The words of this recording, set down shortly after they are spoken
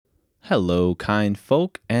Hello, kind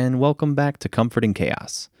folk, and welcome back to Comfort in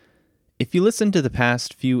Chaos. If you listened to the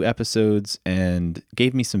past few episodes and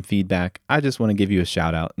gave me some feedback, I just want to give you a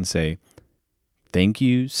shout out and say thank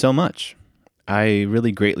you so much. I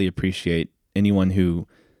really greatly appreciate anyone who,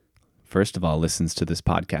 first of all, listens to this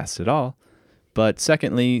podcast at all, but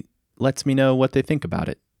secondly, lets me know what they think about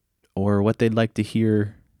it or what they'd like to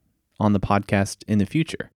hear on the podcast in the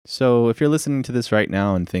future. So if you're listening to this right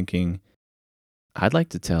now and thinking, I'd like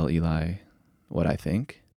to tell Eli what I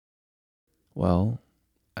think, well,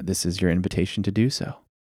 this is your invitation to do so.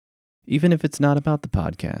 Even if it's not about the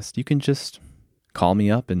podcast, you can just call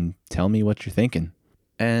me up and tell me what you're thinking.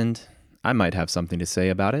 And I might have something to say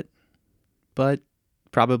about it, but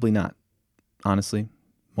probably not. Honestly,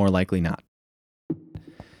 more likely not.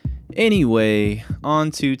 Anyway,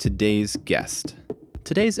 on to today's guest.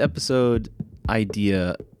 Today's episode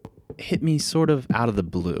idea hit me sort of out of the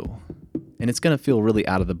blue. And it's going to feel really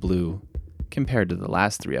out of the blue compared to the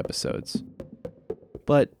last 3 episodes.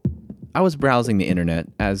 But I was browsing the internet,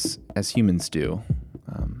 as humans do,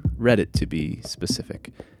 Reddit to be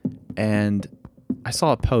specific, and I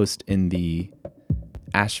saw a post in the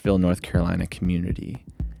Asheville, North Carolina community,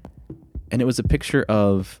 and it was a picture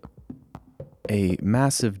of a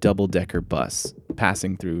massive double-decker bus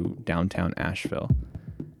passing through downtown Asheville.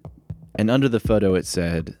 And under the photo it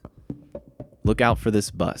said, "Look out for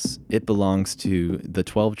this bus. It belongs to the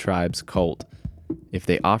 12 Tribes cult. If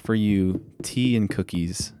they offer you tea and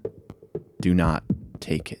cookies, do not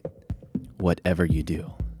take it, whatever you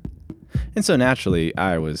do." And so naturally,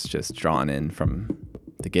 I was just drawn in from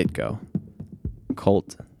the get-go.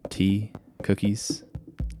 Cult, tea, cookies,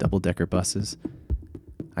 double-decker buses.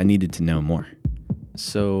 I needed to know more.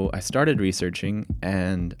 So I started researching,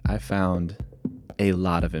 and I found a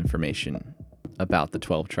lot of information about the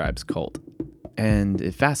 12 Tribes cult. And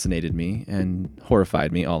it fascinated me and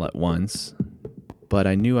horrified me all at once, but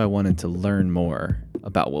I knew I wanted to learn more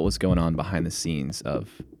about what was going on behind the scenes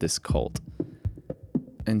of this cult.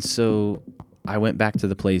 And so I went back to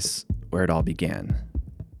the place where it all began,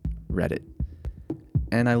 Reddit.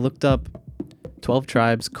 And I looked up 12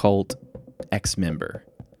 Tribes cult ex-member.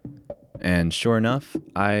 And sure enough,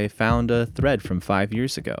 I found a thread from 5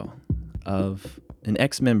 years ago of an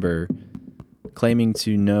ex-member claiming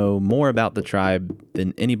to know more about the tribe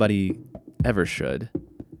than anybody ever should,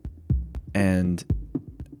 and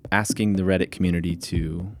asking the Reddit community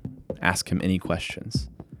to ask him any questions.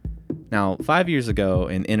 Now, 5 years ago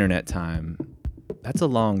in internet time, that's a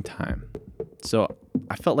long time. So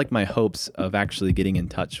I felt like my hopes of actually getting in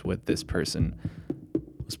touch with this person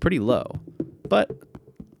was pretty low. But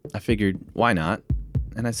I figured, why not?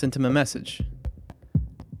 And I sent him a message.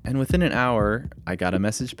 And within an hour, I got a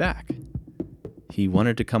message back. He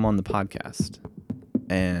wanted to come on the podcast.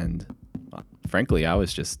 And frankly, I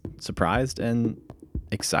was just surprised and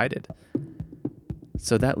excited.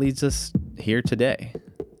 So that leads us here today.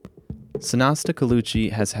 Sinasta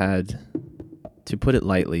Colucci has had, to put it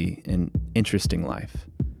lightly, an interesting life.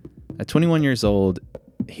 At 21 years old,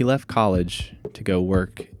 he left college to go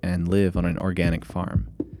work and live on an organic farm.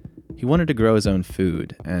 He wanted to grow his own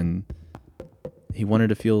food, and he wanted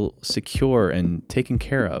to feel secure and taken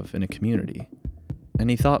care of in a community. And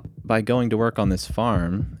he thought by going to work on this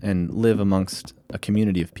farm and live amongst a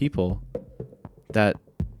community of people that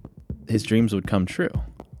his dreams would come true.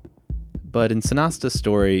 But in Sinasta's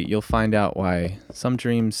story, you'll find out why some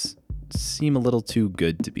dreams seem a little too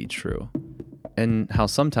good to be true, and how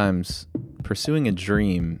sometimes pursuing a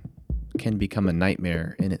dream can become a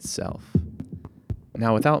nightmare in itself.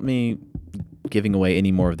 Now, without me giving away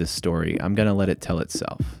any more of this story, I'm going to let it tell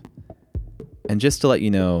itself. And just to let you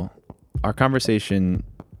know, our conversation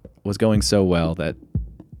was going so well that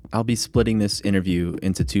I'll be splitting this interview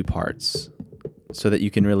into 2 parts so that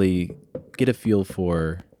you can really get a feel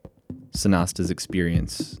for Sinasta's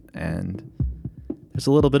experience. And there's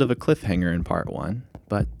a little bit of a cliffhanger in part 1,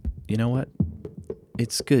 but you know what?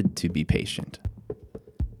 It's good to be patient.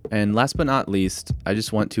 And last but not least, I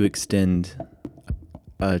just want to extend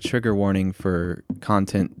a trigger warning for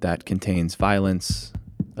content that contains violence,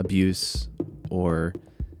 abuse, or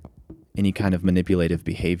any kind of manipulative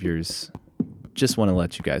behaviors. Just want to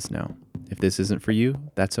let you guys know. If this isn't for you,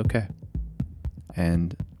 that's okay.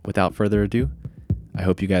 And without further ado, I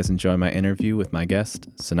hope you guys enjoy my interview with my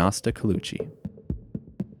guest, Sinasta Colucci.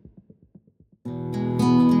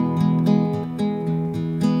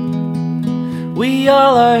 We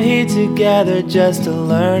all are here together just to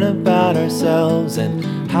learn about ourselves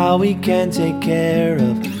and how we can take care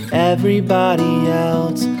of everybody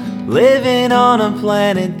else. Living on a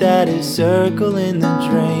planet that is circling the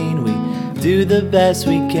drain, we do the best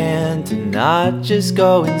we can to not just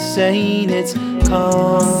go insane. It's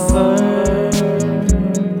comfort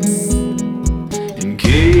in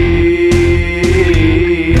chaos.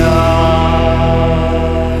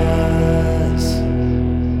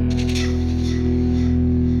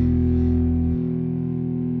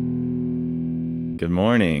 Good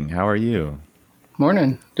morning. How are you?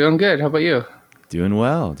 Morning. Doing good. How about you? Doing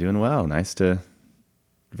well. Doing well. Nice to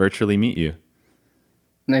virtually meet you.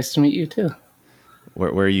 Nice to meet you too.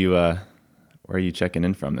 Where are you? Where are you checking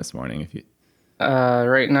in from this morning? If you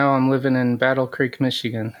Right now I'm living in Battle Creek,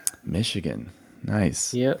 Michigan. Michigan,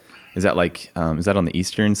 nice. Yep. Is that like is that on the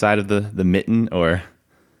eastern side of the mitten or?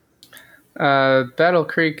 Battle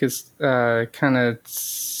Creek is kind of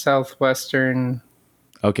southwestern,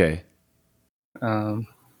 Okay. kind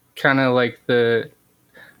of like the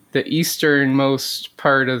easternmost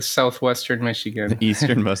part of southwestern Michigan. The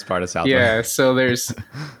easternmost part of South. Yeah. So there's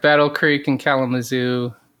Battle Creek and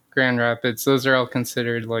Kalamazoo, Grand Rapids. Those are all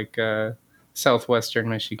considered like southwestern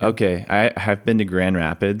Michigan. Okay, I have been to Grand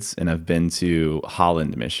Rapids and I've been to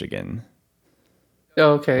Holland, Michigan.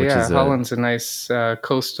 Oh, okay. Which Yeah. is Holland's a nice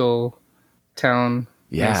coastal town.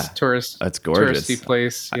 Yeah, Nice that's gorgeous. touristy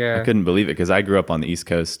place. I Yeah. couldn't believe it because I grew up on the East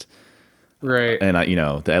Coast Right. and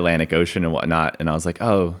the Atlantic Ocean and whatnot, and I was like,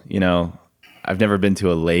 oh, I've never been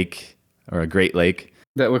to a lake or a Great Lake.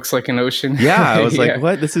 That looks like an ocean. Yeah, I was Yeah. like,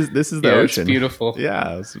 what? This is the Yeah, ocean. it's beautiful.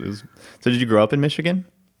 Yeah. So did you grow up in Michigan?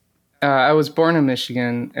 I was born in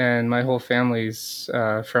Michigan, and my whole family's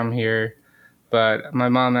from here. But my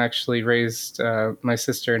mom actually raised my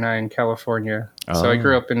sister and I in California. So I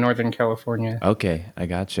grew up in Northern California, Okay, I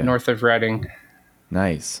gotcha. north of Redding.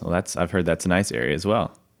 Nice. Well, I've heard that's a nice area as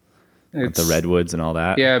well. With the It's redwoods and all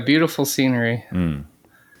that. Yeah, beautiful scenery.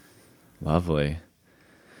 Lovely.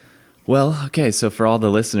 Well, okay, so for all the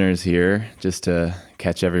listeners here, just to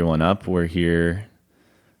catch everyone up, we're here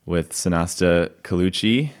with Sinasta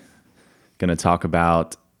Colucci, going to talk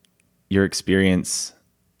about your experience,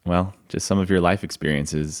 well, just some of your life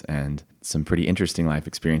experiences and some pretty interesting life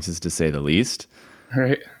experiences to say the least.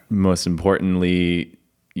 Right. Most importantly,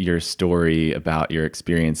 your story about your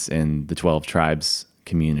experience in the 12 Tribes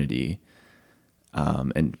community.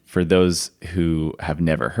 And for those who have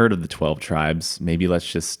never heard of the 12 Tribes, maybe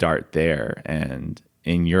let's just start there and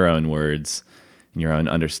in your own words, in your own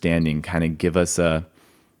understanding, kind of give us a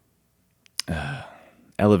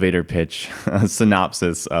elevator pitch, a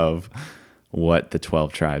synopsis of what the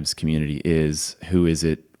 12 Tribes community is. Who is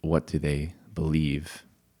it? What do they believe?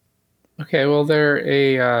 Okay, well, they're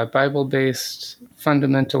a Bible-based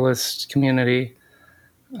fundamentalist community.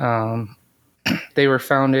 They were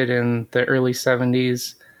founded in the early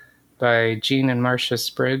 70s by Gene and Marcia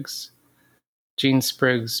Spriggs. Gene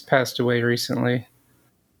Spriggs passed away recently.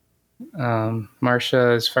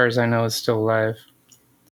 Marcia, as far as I know, is still alive.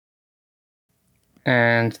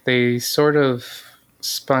 And they sort of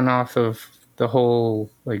spun off of the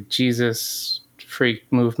whole like Jesus freak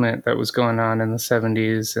movement that was going on in the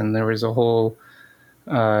 70s, and there was a whole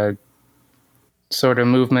sort of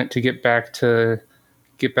movement to get back to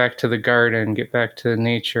the garden, get back to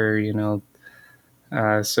nature,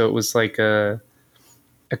 so it was like a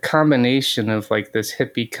combination of like this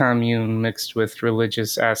hippie commune mixed with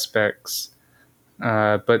religious aspects,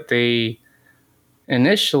 but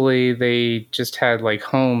initially they just had like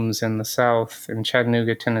homes in the South in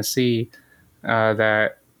Chattanooga, Tennessee,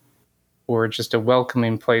 that were just a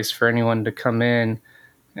welcoming place for anyone to come in,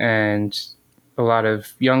 and a lot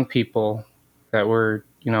of young people that were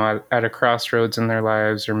at a crossroads in their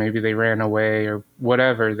lives, or maybe they ran away or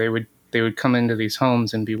whatever, they would come into these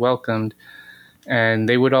homes and be welcomed, and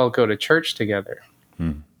they would all go to church together.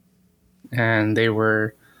 And they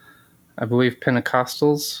were, I believe,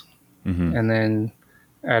 Pentecostals. And then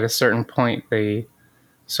at a certain point they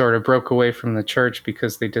sort of broke away from the church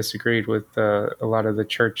because they disagreed with a lot of the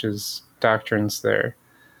church's doctrines there.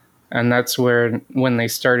 And that's when they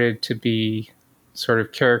started to be sort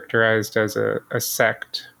of characterized as a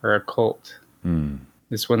sect or a cult.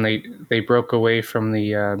 Is when they broke away from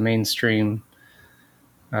the mainstream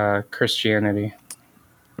Christianity.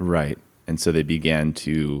 Right. And so they began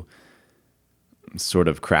to sort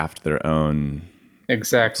of craft their own.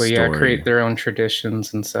 Exactly. Story. Yeah. Create their own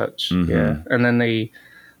traditions and such. Yeah. And then they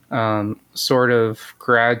sort of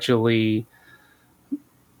gradually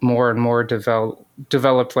more and more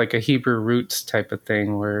developed like a Hebrew roots type of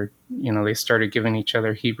thing where, they started giving each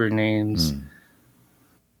other Hebrew names.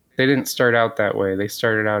 They didn't start out that way. They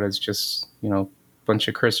started out as just, a bunch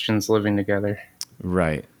of Christians living together.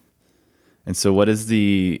 Right. And so what is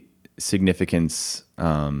the significance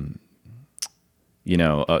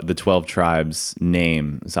the 12 tribes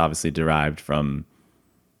name is obviously derived from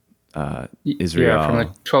Yeah, from the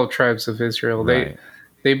Israel. 12 tribes of Israel. Right.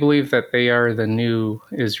 They believe that they are the new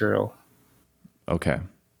Israel. Okay.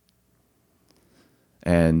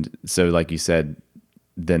 And so, like you said,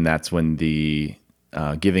 then that's when the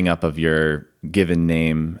giving up of your given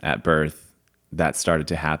name at birth, that started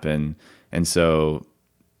to happen. And so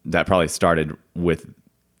that probably started with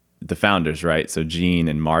the founders, right? So Gene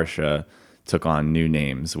and Marcia took on new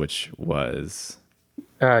names, which was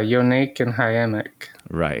Yonek and Hyemek.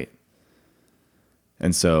 right.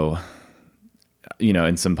 And so,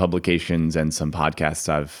 in some publications and some podcasts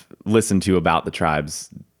I've listened to about the tribes,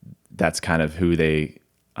 that's kind of who they,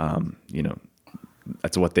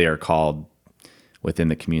 that's what they are called within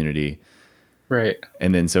the community. Right.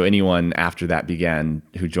 And then so anyone after that began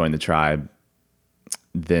who joined the tribe,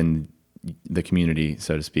 then the community,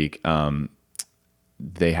 so to speak,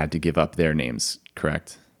 they had to give up their names,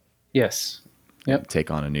 correct? Yes. Yep. Take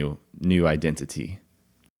on a new identity.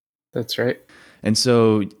 That's right. And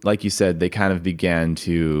so, like you said, they kind of began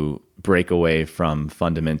to break away from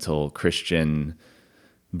fundamental Christian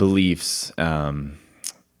beliefs. Can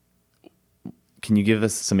you give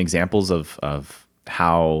us some examples of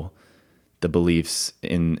how the beliefs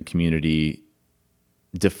in the community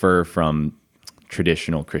differ from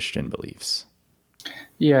traditional Christian beliefs?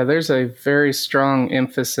 Yeah, there's a very strong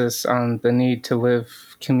emphasis on the need to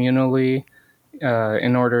live communally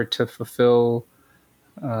in order to fulfill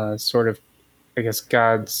sort of, I guess,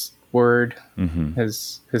 God's word,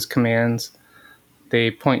 his commands. They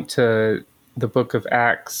point to the book of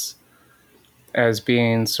Acts as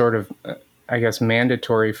being sort of, I guess,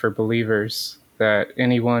 mandatory for believers, that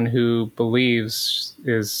anyone who believes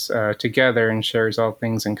is together and shares all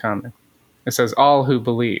things in common. It says all who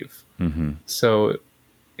believe. So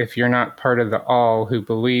if you're not part of the all who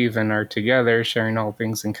believe and are together sharing all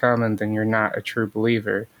things in common, then you're not a true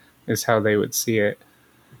believer, is how they would see it.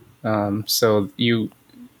 So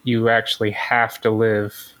you actually have to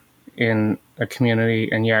live in a community,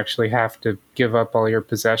 and you actually have to give up all your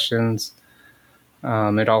possessions.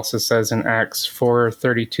 It also says in Acts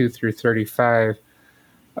 4:32 through 35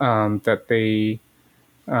 that they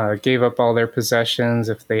gave up all their possessions.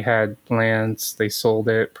 If they had lands, they sold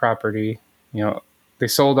it, property. They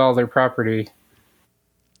sold all their property,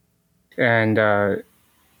 and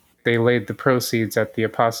they laid the proceeds at the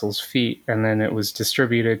apostles' feet, and then it was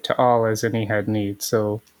distributed to all as any had need.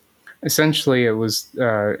 So essentially, it was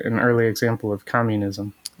an early example of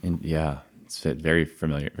communism. And yeah, it's very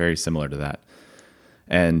familiar, very similar to that.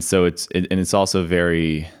 And so it's also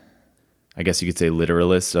very, I guess you could say,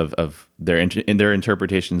 literalist of their in their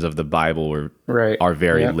interpretations of the Bible are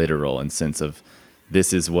very literal in sense of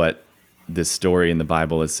this is what this story in the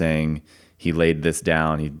Bible is saying. He laid this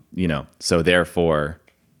down. So therefore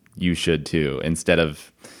you should too. Instead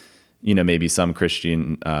of, maybe some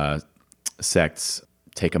Christian sects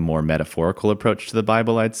take a more metaphorical approach to the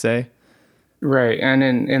Bible, I'd say. Right. And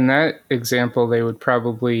in that example, they would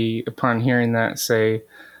probably, upon hearing that, say,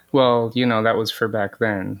 well, that was for back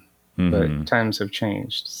then, but times have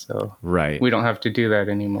changed. So right. We don't have to do that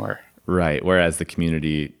anymore. Right. Whereas the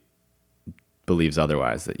community believes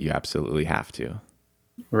otherwise, that you absolutely have to.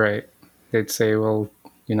 Right. They'd say, well,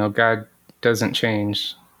 God doesn't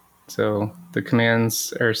change. So the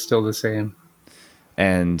commands are still the same.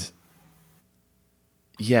 And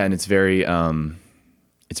yeah, and it's very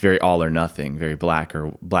all or nothing, very black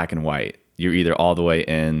and white. You're either all the way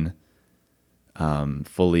in,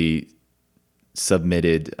 fully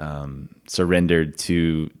submitted, surrendered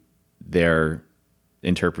to their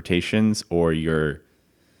interpretations, or you're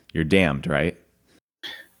damned, right?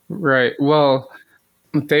 Right. Well,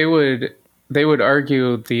 they would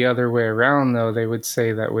argue the other way around, though. They would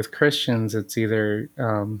say that with Christians, it's either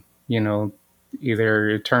either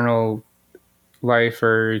eternal life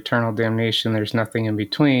or eternal damnation. There's nothing in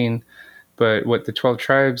between. But what the 12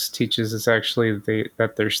 tribes teaches is actually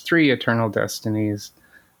that there's three eternal destinies,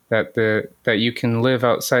 that you can live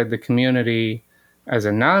outside the community as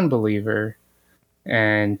a non-believer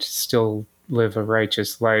and still live a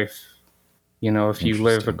righteous life. If you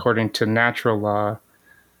live according to natural law,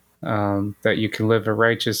 that you can live a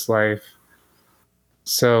righteous life.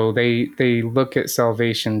 So they look at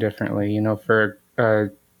salvation differently. For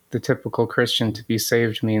the typical Christian, to be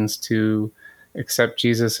saved means to accept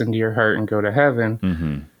Jesus into your heart and go to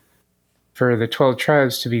heaven. For the 12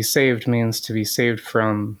 tribes, to be saved means to be saved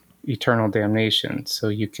from eternal damnation. So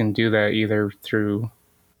you can do that either through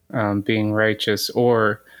being righteous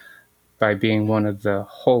or by being one of the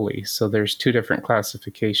holy. So there's two different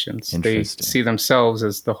classifications. They see themselves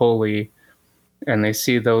as the holy, and they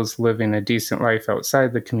see those living a decent life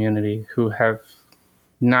outside the community who have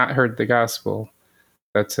not heard the gospel.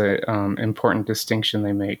 That's a important distinction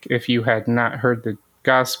they make. If you had not heard the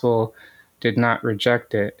gospel, did not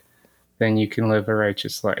reject it, then you can live a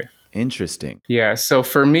righteous life. Interesting. Yeah, so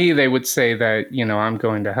for me, they would say that, I'm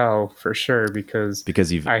going to hell for sure because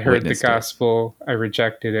You've I heard the witnessed it. gospel, I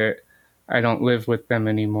rejected it, I don't live with them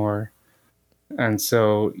anymore. And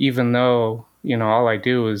so even though, all I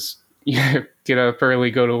do is get up early,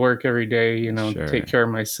 go to work every day, Sure. take care of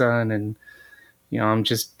my son, and, I'm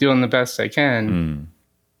just doing the best I can,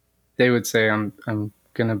 they would say I'm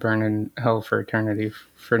going to burn in hell for eternity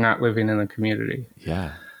for not living in the community.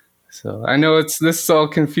 Yeah. So I know this is all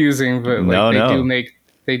confusing, but like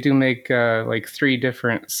they do make like three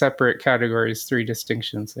different separate categories, three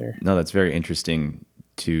distinctions there. No, that's very interesting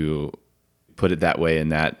to put it that way, in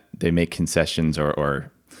that they make concessions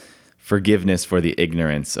or forgiveness for the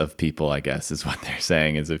ignorance of people, I guess is what they're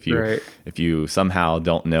saying, is if you somehow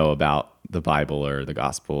don't know about the Bible or the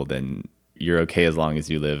gospel, then you're okay as long as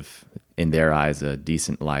you live, in their eyes, a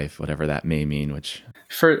decent life, whatever that may mean, which...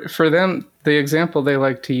 For them, the example they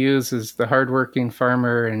like to use is the hardworking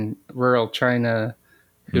farmer in rural China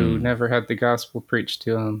who never had the gospel preached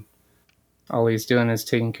to him. All he's doing is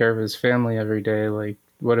taking care of his family every day. Like,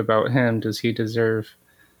 what about him? Does he deserve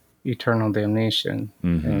eternal damnation?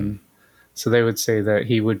 And so they would say that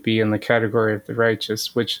he would be in the category of the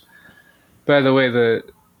righteous, which, by the way,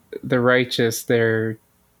 the righteous,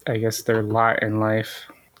 I guess their lot in life,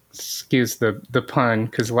 excuse the pun,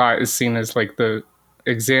 because Lot is seen as like the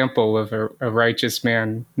example of a righteous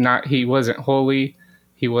man. He wasn't holy,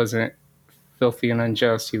 he wasn't filthy and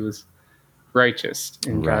unjust, he was righteous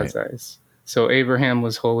in God's eyes. So Abraham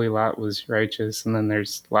was holy, Lot was righteous, and then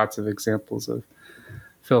there's lots of examples of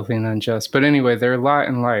filthy and unjust. But anyway, their lot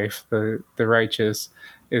in life, the righteous,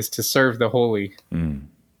 is to serve the holy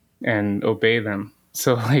and obey them.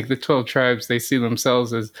 So like the 12 tribes, they see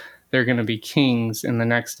themselves as they're going to be kings in the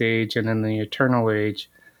next age and in the eternal age,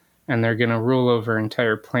 and they're going to rule over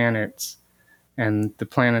entire planets, and the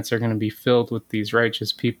planets are going to be filled with these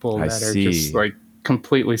righteous people are just like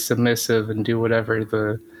completely submissive and do whatever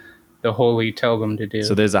the holy tell them to do.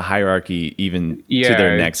 So there's a hierarchy even to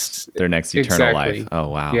their next eternal life. Oh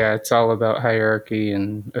wow. Yeah, it's all about hierarchy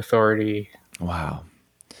and authority. Wow.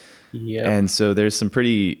 Yeah. And so there's some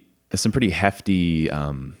pretty hefty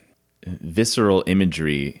visceral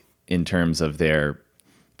imagery in terms of their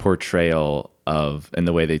portrayal of, and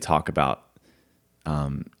the way they talk about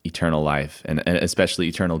eternal life and especially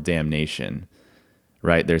eternal damnation,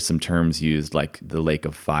 right? There's some terms used like the lake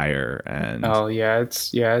of fire and... Oh yeah,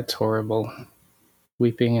 it's horrible.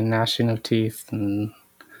 Weeping and gnashing of teeth and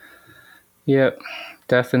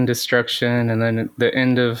death and destruction. And then at the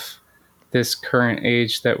end of this current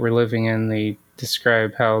age that we're living in, they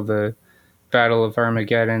describe how the Battle of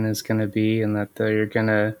Armageddon is going to be, and that they're going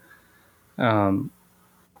to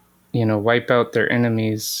wipe out their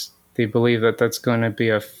enemies. They believe that that's going to be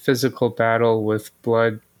a physical battle with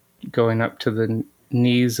blood going up to the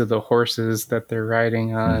knees of the horses that they're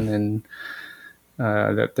riding on, and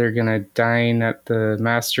that they're going to dine at the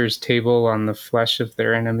master's table on the flesh of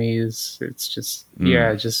their enemies. It's just,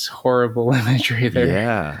 just horrible imagery there.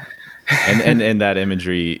 Yeah. and that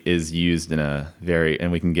imagery is used in a very,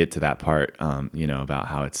 and we can get to that part, about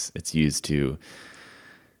how it's used to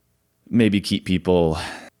maybe keep people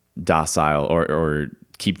docile or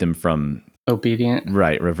keep them from obedient,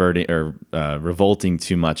 right, reverting or revolting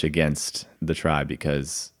too much against the tribe,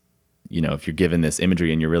 because if you're given this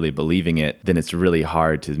imagery and you're really believing it, then it's really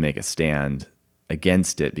hard to make a stand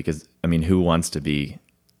against it, because who wants to be,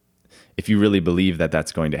 if you really believe that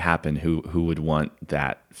that's going to happen, who would want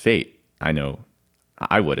that fate? I know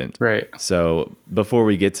I wouldn't. Right. So before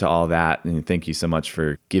we get to all that, and thank you so much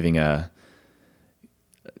for giving a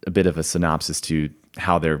bit of a synopsis to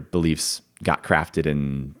how their beliefs got crafted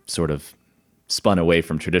and sort of spun away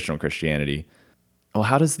from traditional Christianity. Well,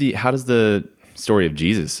 how does the story of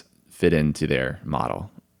Jesus fit into their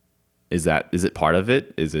model? Is it part of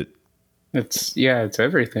it? Is it? It's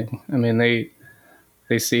everything.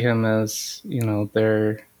 They see him as,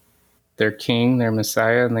 their king, their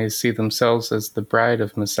Messiah, and they see themselves as the bride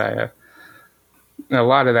of Messiah. And a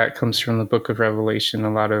lot of that comes from the book of Revelation,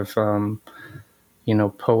 a lot of,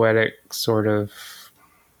 poetic sort of,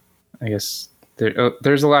 I guess,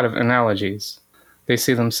 there's a lot of analogies. They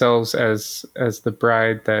see themselves as the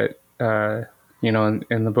bride that,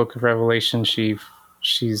 in the book of Revelation,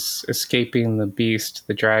 she's escaping the beast,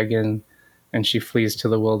 the dragon, and she flees to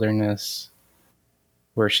the wilderness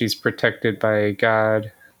where she's protected by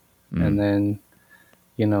God. And then,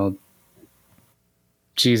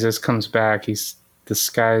 Jesus comes back, the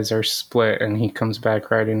skies are split, and he comes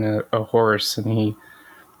back riding a horse, and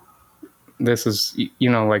this is,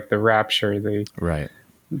 like the rapture. Right.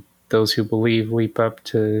 Those who believe leap up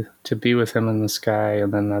to be with him in the sky,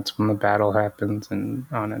 and then that's when the battle happens, and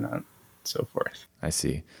on and so forth. I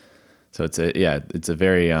see. So it's a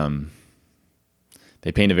very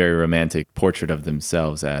they paint a very romantic portrait of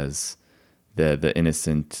themselves as the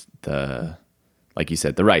innocent, the, like you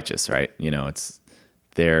said, the righteous, right?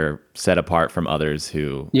 They're set apart from others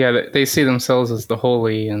who. Yeah, they see themselves as the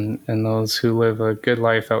holy, and those who live a good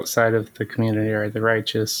life outside of the community are the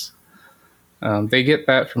righteous. They get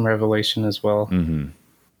that from Revelation as well. Mm-hmm.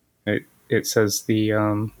 It says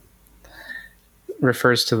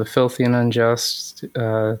refers to the filthy and unjust,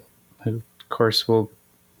 who of course will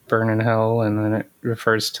burn in hell, and then it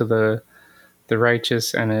refers to the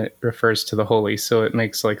righteous, and it refers to the holy. So it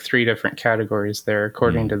makes like three different categories there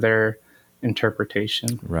according to their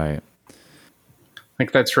interpretation. Right.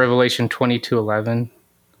 Like that's Revelation 22:11,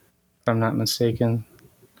 if I'm not mistaken.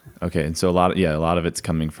 Okay, and so a lot of it's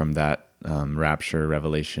coming from that rapture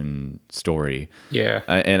revelation story. Yeah.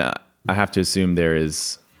 And I have to assume there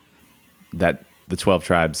is that the 12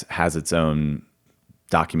 tribes has its own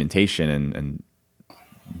documentation and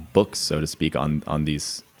books, so to speak, on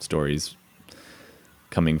these stories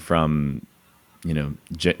coming from,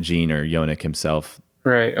 Gene or Yonik himself.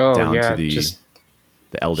 Right. Oh, down yeah. to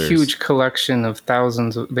the elders. Huge collection of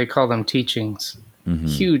thousands they call them teachings. Mm-hmm.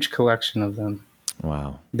 Huge collection of them.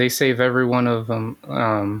 Wow. They save every one of them.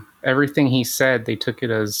 Everything he said, they took it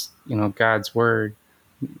as, God's word.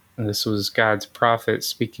 And this was God's prophet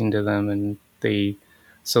speaking to them, and they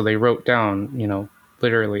wrote down,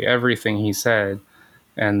 literally everything he said,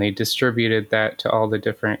 and they distributed that to all the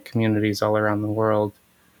different communities all around the world.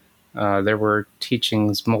 There were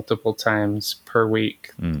teachings multiple times per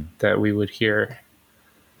week that we would hear.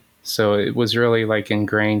 So it was really like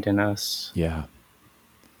ingrained in us. Yeah.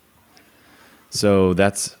 So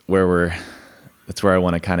that's where I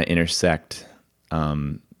want to kind of intersect,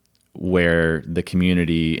 where the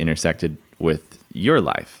community intersected with your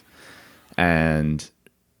life. And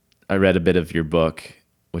I read a bit of your book,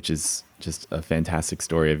 which is just a fantastic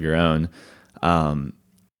story of your own.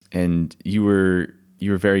 And you were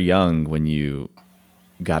very young when you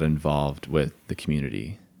got involved with the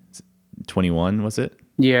community. 21, was it?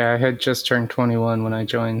 Yeah, I had just turned 21 when I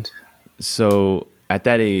joined. So at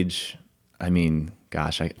that age, I mean,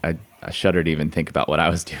 gosh, I shudder to even think about what I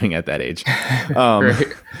was doing at that age.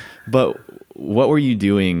 Right. But what were you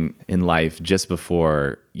doing in life just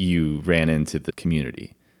before you ran into the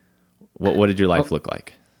community? What did your life look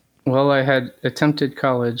like? Well, I had attempted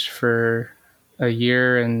college for a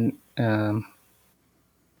year and a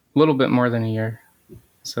little bit more than a year.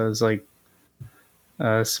 So it was like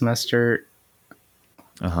a semester.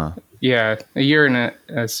 Uh-huh. Yeah, a year and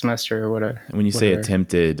a semester or whatever. When you say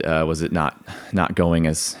attempted, was it not going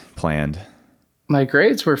as planned? My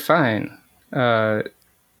grades were fine.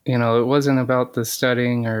 It wasn't about the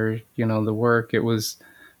studying or, the work. It was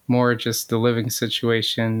more just the living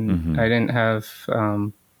situation. Mm-hmm. I didn't have,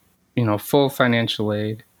 full financial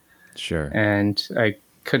aid. Sure. And I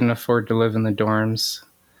couldn't afford to live in the dorms.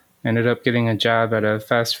 Ended up getting a job at a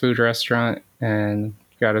fast food restaurant and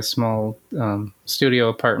got a small studio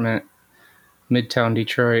apartment, Midtown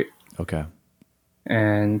Detroit. Okay.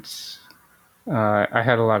 And I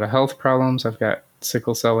had a lot of health problems. I've got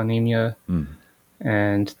sickle cell anemia.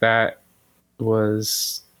 And that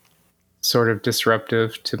was sort of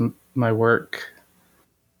disruptive to my work.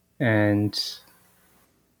 And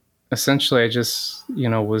essentially I just,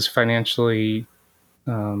 was financially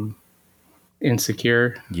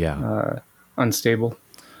insecure, unstable.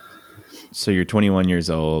 So you're 21 years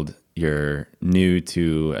old. You're new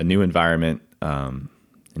to a new environment.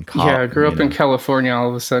 In college, yeah, I grew up in California. All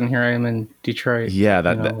of a sudden, here I am in Detroit. Yeah,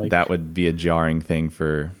 that would be a jarring thing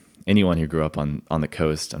for anyone who grew up on the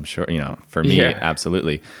coast. I'm sure, for me,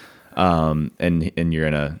 absolutely. And you're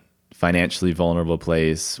in a financially vulnerable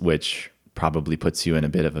place, which probably puts you in a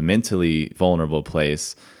bit of a mentally vulnerable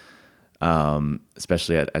place,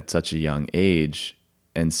 especially at such a young age.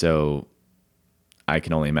 And so I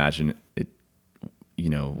can only imagine it,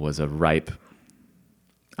 was a ripe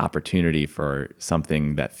opportunity for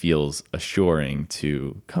something that feels assuring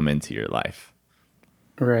to come into your life.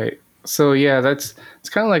 Right. So yeah, it's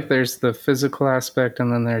kind of like there's the physical aspect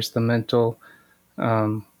and then there's the mental.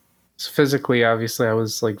 So physically, obviously, I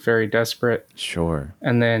was like very desperate. Sure.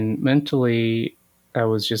 And then mentally, I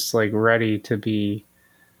was just like ready to be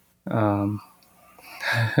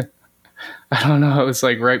I don't know. It was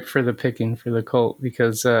like ripe for the picking for the cult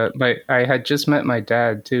because I had just met my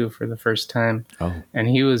dad too for the first time, Oh. and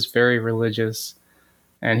he was very religious,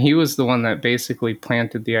 and he was the one that basically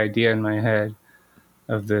planted the idea in my head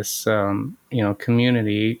of this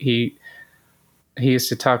community. He used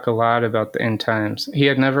to talk a lot about the end times. He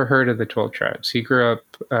had never heard of the 12 tribes. He grew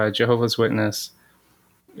up Jehovah's Witness,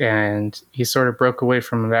 and he sort of broke away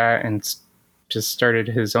from that and just started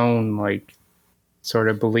his own like sort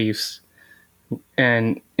of beliefs.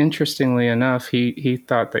 And interestingly enough, he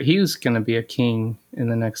thought that he was going to be a king in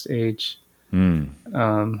the next age.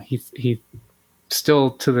 He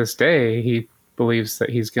still to this day he believes that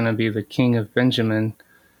he's going to be the king of Benjamin,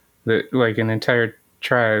 like an entire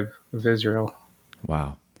tribe of Israel.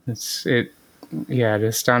 Wow. It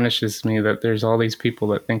astonishes me that there's all these people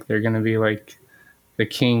that think they're going to be like the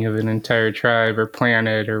king of an entire tribe or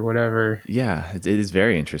planet or whatever. Yeah, it is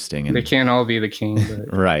very interesting. And they can't all be the king,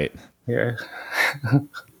 but right. Yeah.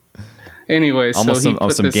 Anyway, almost so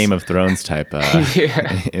some Game of Thrones type.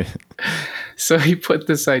 Yeah. So he put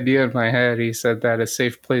this idea in my head. He said that a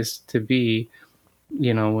safe place to be,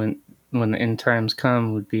 when the end times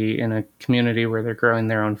come, would be in a community where they're growing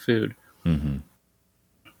their own food. Mm-hmm.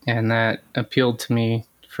 And that appealed to me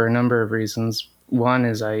for a number of reasons. One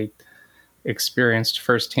is I experienced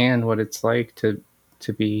firsthand what it's like to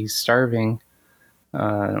be starving.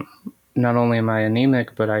 Not only am I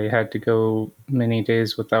anemic, but I had to go many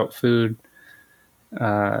days without food,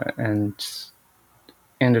 and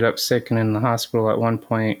ended up sick and in the hospital at one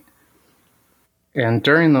point. And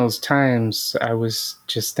during those times, I was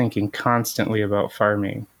just thinking constantly about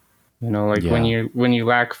farming. When you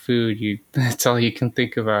lack food, that's all you can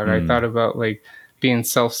think about. I thought about like being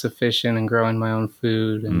self-sufficient and growing my own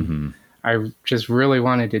food, and I just really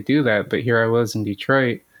wanted to do that. But here I was in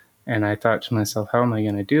Detroit, and I thought to myself, how am I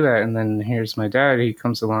going to do that? And then here's my dad. He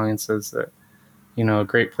comes along and says that, a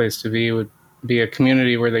great place to be would be a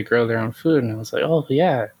community where they grow their own food. And I was like, oh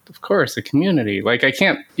yeah, of course, a community. Like I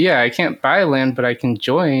can't buy land, but I can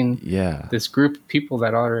join this group of people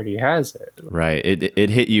that already has it. Right. It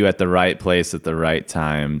hit you at the right place at the right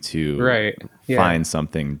time to find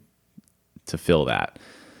something to fill that.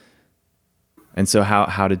 And so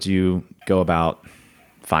how did you go about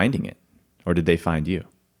finding it? Or did they find you?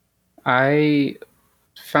 I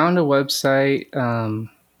found a website.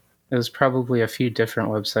 It was probably a few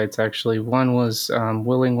different websites, actually. One was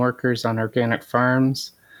Willing Workers on Organic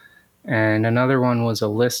Farms, and another one was a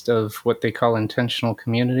list of what they call intentional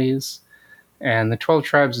communities. And the 12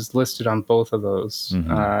 Tribes is listed on both of those.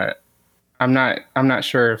 Mm-hmm. I'm not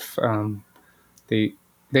sure if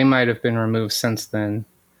they might have been removed since then.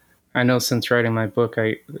 I know since writing my book,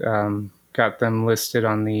 I got them listed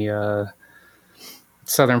on the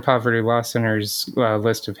Southern Poverty Law Center's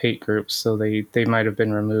list of hate groups, so they might have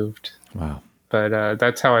been removed. Wow. But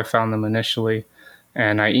that's how I found them initially.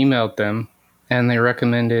 And I emailed them, and they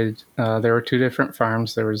recommended, there were two different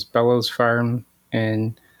farms. There was Bellows Farm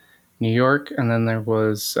in New York, and then there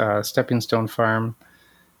was Stepping Stone Farm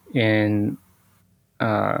in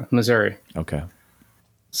Missouri. Okay.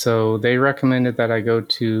 So they recommended that I go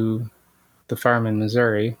to the farm in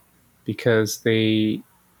Missouri because they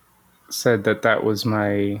said that was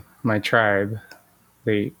my tribe.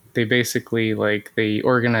 They basically they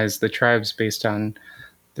organize the tribes based on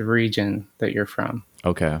the region that you're from.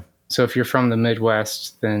 Okay. So if you're from the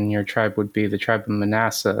Midwest, then your tribe would be the tribe of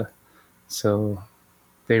Manasseh. So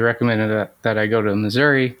they recommended that I go to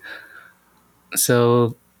Missouri.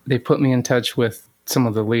 So they put me in touch with some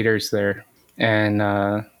of the leaders there, and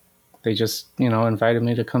they just invited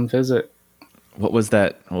me to come visit. What was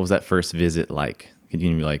that first visit like? Could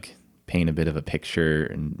you paint a bit of a picture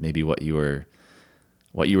and maybe what you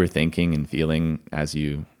were thinking and feeling as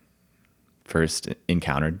you first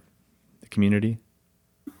encountered the community?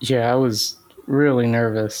 Yeah, I was really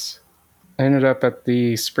nervous. I ended up at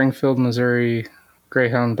the Springfield, Missouri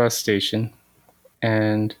Greyhound bus station,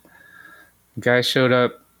 and the guy showed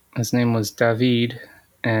up. His name was David,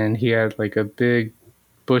 and he had like a big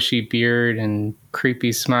bushy beard and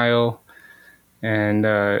creepy smile,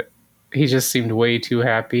 and he just seemed way too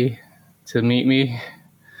happy to meet me.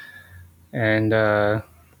 And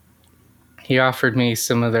he offered me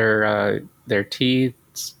some of their tea,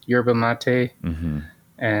 yerba mate,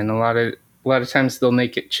 and a lot of times they'll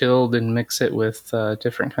make it chilled and mix it with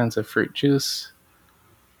different kinds of fruit juice.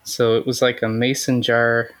 So it was like a mason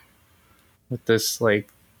jar with this like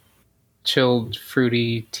chilled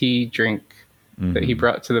fruity tea drink that he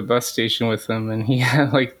brought to the bus station with him, and he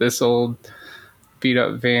had like this old beat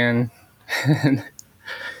up van. And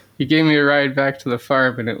he gave me a ride back to the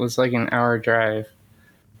farm, and it was like an hour drive,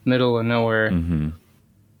 middle of nowhere.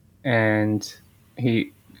 and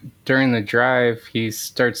he during the drive he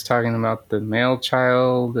starts talking about the male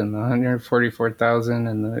child and the 144,000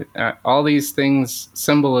 and the all these things,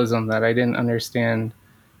 symbolism that I didn't understand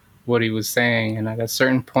what he was saying. And at a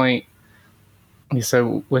certain point, he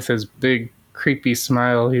said with his big creepy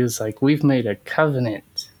smile, he was like, "We've made a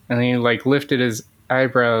covenant," and he like lifted his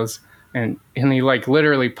eyebrows, and he like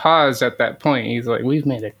literally paused at that point. He's like, "We've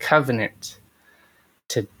made a covenant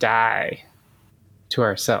to die to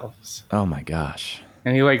ourselves." Oh my gosh.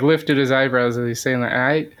 And he like lifted his eyebrows as he's saying that. And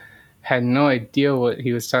I had no idea what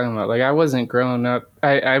he was talking about. Like I wasn't growing up.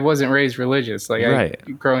 I wasn't raised religious. Like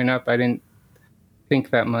Right. growing up, I didn't think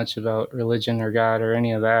that much about religion or God or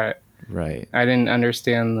any of that. Right. I didn't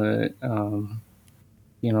understand the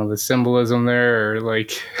the symbolism there, or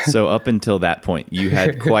like So up until that point, you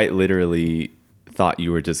had quite literally thought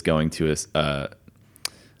you were just going to a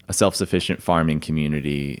self-sufficient farming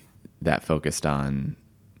community that focused on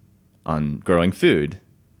growing food,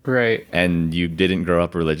 right. and you didn't grow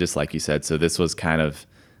up religious, like you said. So this was kind of,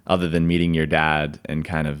 other than meeting your dad and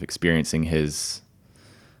kind of experiencing his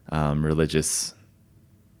religious,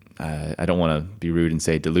 I don't want to be rude and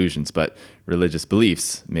say delusions, but religious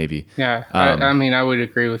beliefs, maybe. Yeah, I mean, I would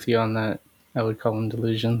agree with you on that. I would call them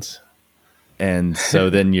delusions. And so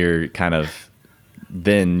then you're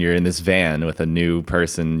in this van with a new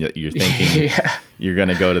person. You're thinking Yeah. you're going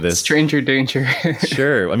to go to this. Stranger danger.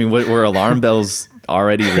 Sure. I mean, were alarm bells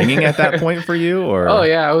already ringing at that point for you? Or Oh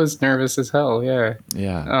yeah, I was nervous as hell. Yeah.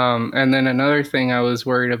 yeah. And then another thing I was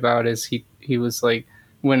worried about is he was like,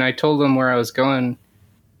 when I told him where I was going,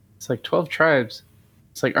 it's like 12 tribes.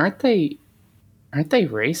 It's like, aren't they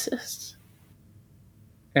racist?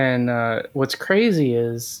 And what's crazy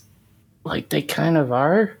is, like, they kind of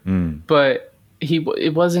are, but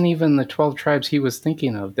it wasn't even the 12 tribes he was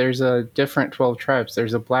thinking of. There's a different 12 tribes.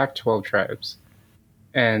 There's a black 12 tribes,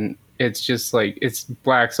 and it's just like it's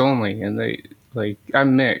blacks only, and they like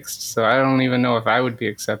I'm mixed, so I don't even know if I would be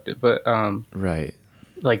accepted. But Right.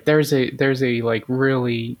 like there's a like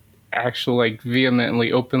really actual like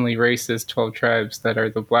vehemently openly racist 12 tribes that are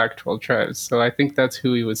the black 12 tribes. So I think that's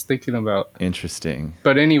who he was thinking about. Interesting.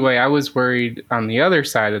 But anyway, I was worried on the other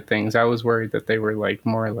side of things. I was worried that they were like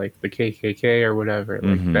more like the KKK or whatever,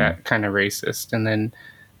 like that kind of racist. And then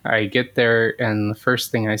I get there, and the first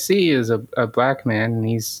thing I see is a black man, and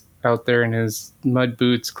he's out there in his mud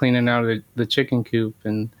boots cleaning out the chicken coop.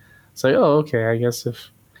 And it's like, oh, okay, I guess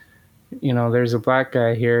if, there's a black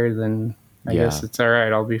guy here, then I guess it's all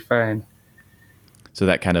right. I'll be fine. So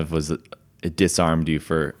that kind of it disarmed you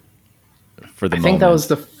for the moment. I think that was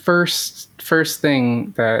the first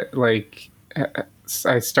thing that like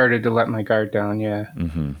I started to let my guard down. Yeah.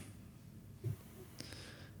 Mm-hmm.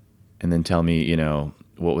 And then tell me,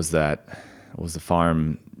 what was that? What was the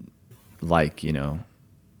farm like?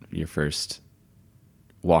 Your first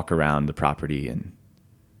walk around the property and.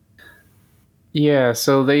 Yeah.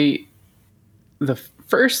 So the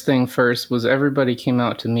first thing first was everybody came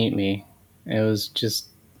out to meet me. It was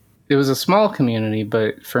a small community,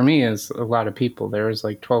 but for me, it's a lot of people. There was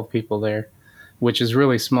like 12 people there, which is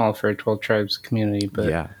really small for a 12 tribes community. But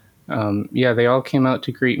yeah, they all came out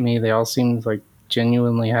to greet me. They all seemed like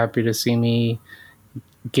genuinely happy to see me,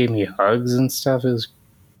 gave me hugs and stuff. It was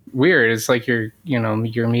weird. It's like you're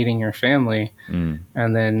meeting your family. And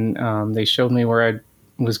then they showed me where I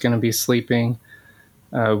was going to be sleeping.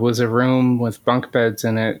 Was a room with bunk beds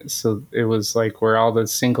in it. So it was like where all the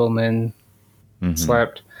single men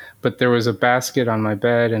slept. But there was a basket on my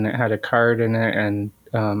bed, and it had a card in it, and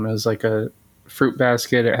it was like a fruit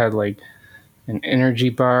basket. It had like an energy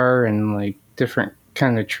bar and like different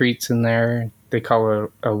kind of treats in there. They call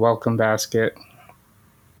it a welcome basket.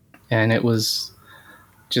 And it was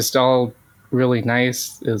just all really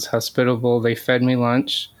nice. It was hospitable. They fed me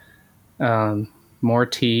lunch, more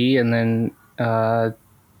tea, and then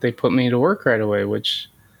they put me to work right away, which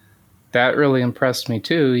that really impressed me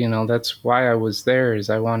too. That's why I was there, is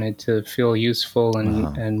I wanted to feel useful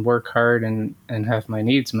and work hard and have my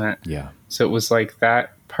needs met. Yeah. So it was like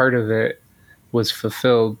that part of it was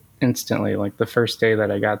fulfilled instantly, like the first day that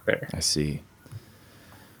I got there. I see.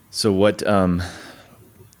 So what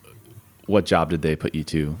job did they put you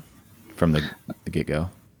to from the get-go?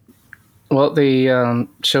 Well, they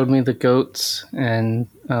showed me the goats, and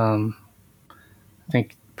I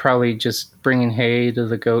think probably just bringing hay to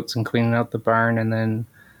the goats and cleaning out the barn. And then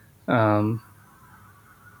on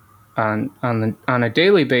a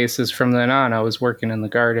daily basis from then on, I was working in the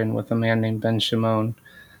garden with a man named Ben Shimon,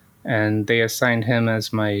 and they assigned him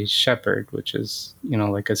as my shepherd, which is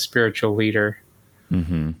like a spiritual leader.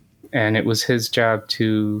 Mm-hmm. And it was his job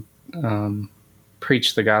to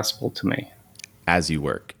preach the gospel to me as you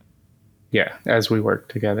work. Yeah, as we work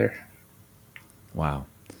together. Wow.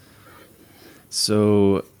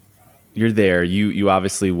 So you're there. You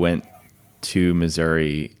obviously went to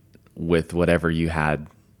Missouri with whatever you had,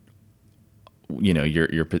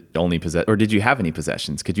 your only possess, or did you have any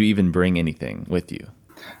possessions? Could you even bring anything with you?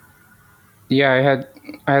 Yeah,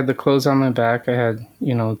 I had the clothes on my back. I had,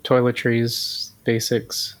 toiletries,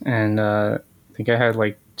 basics, and I think I had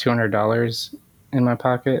like $200 in my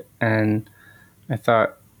pocket. And I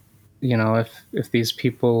thought, if these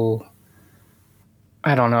people,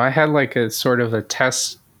 I don't know, I had like a sort of a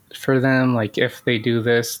test for them. Like if they do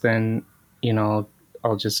this, then you know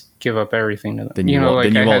I'll just give up everything to them. Then you won't.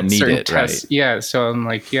 Then Like you I won't had need certain it, right? tests. Yeah, so I'm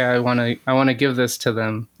like, yeah, I want to give this to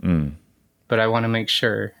them, Mm, but I want to make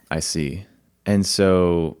sure. I see. And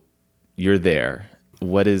so you're there.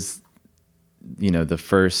 What is, the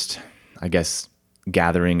first, I guess,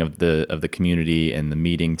 gathering of the community and the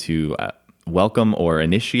meeting to welcome or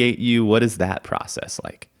initiate you? What is that process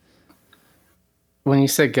like? When you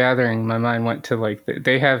said gathering, my mind went to like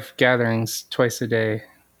they have gatherings twice a day.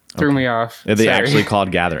 Threw Okay. me off. Are they Sorry. actually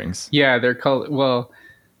called gatherings? Yeah, they're called. Well,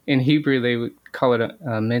 in Hebrew they would call it a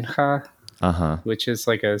mincha, Uh-huh. which is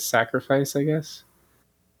like a sacrifice, I guess.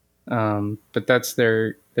 But that's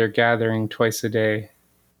their gathering twice a day.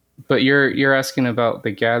 But you're asking about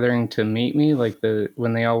the gathering to meet me, like the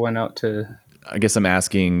when they all went out to. I guess I'm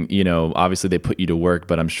asking, obviously they put you to work,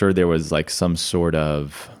 but I'm sure there was like some sort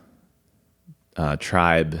of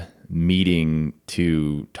tribe meeting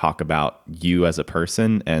to talk about you as a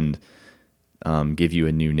person and give you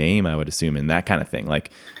a new name, I would assume, and that kind of thing.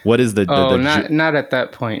 Like, what is Oh, not at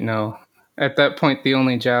that point. No, at that point, the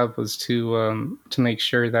only job was to make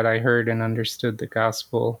sure that I heard and understood the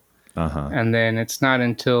gospel, uh-huh. and then it's not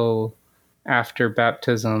until after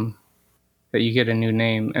baptism that you get a new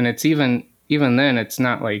name, and it's even then, it's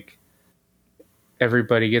not like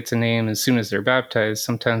everybody gets a name as soon as they're baptized.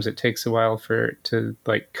 Sometimes it takes a while for it to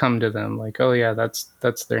like come to them, like, oh yeah,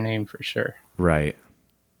 that's their name for sure. Right.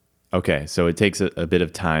 Okay, so it takes a bit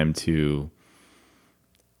of time to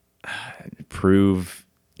prove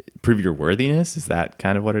your worthiness. Is that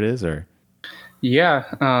kind of what it is, or? Yeah,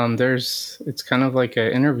 it's kind of like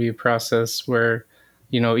an interview process where,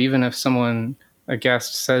 even if a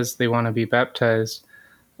guest says they want to be baptized,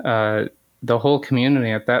 uh, the whole community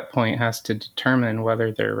at that point has to determine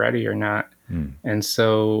whether they're ready or not. And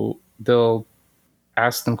so they'll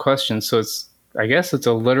ask them questions. So I guess it's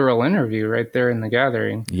a literal interview right there in the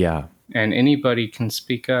gathering. Yeah, And anybody can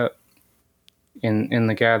speak up in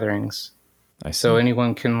the gatherings. I see. So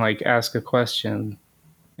anyone can like ask a question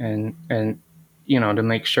and to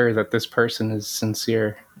make sure that this person is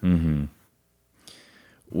sincere. Mm-hmm.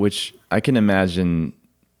 Which I can imagine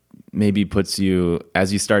maybe puts you,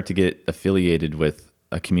 as you start to get affiliated with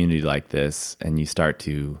a community like this and you start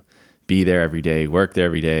to be there every day, work there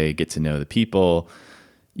every day, get to know the people,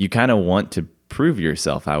 you kind of want to prove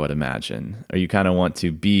yourself, I would imagine, or you kind of want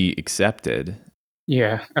to be accepted.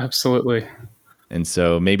 Yeah, absolutely. And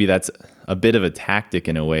so maybe that's a bit of a tactic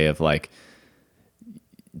in a way of like,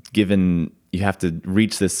 given you have to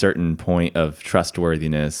reach this certain point of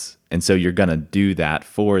trustworthiness, and so you're going to do that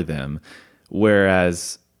for them.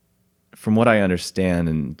 Whereas from what I understand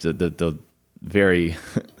and the very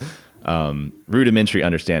rudimentary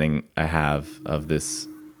understanding I have of this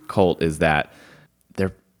cult is that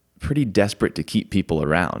they're pretty desperate to keep people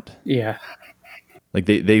around. Yeah. Like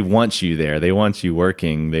they want you there. They want you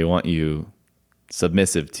working. They want you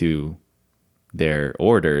submissive to their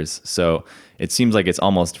orders. So it seems like it's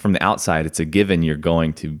almost from the outside, it's a given you're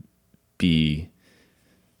going to be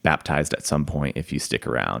baptized at some point if you stick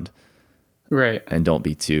around. Right. And don't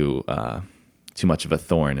be too much of a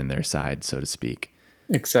thorn in their side, so to speak.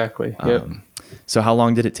 Exactly. Yep. So how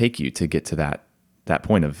long did it take you to get to that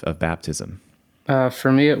point of baptism?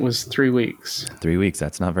 For me, it was 3 weeks. 3 weeks.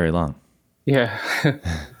 That's not very long. Yeah.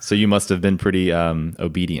 So you must have been pretty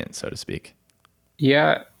obedient, so to speak.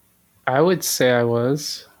 Yeah, I would say I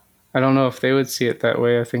was. I don't know if they would see it that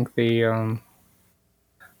way. I think there's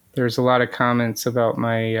a lot of comments about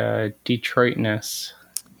my Detroitness.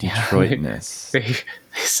 Detroitness. They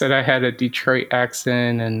said I had a Detroit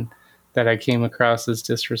accent and that I came across as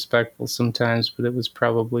disrespectful sometimes, but it was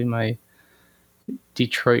probably my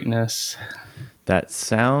Detroitness. That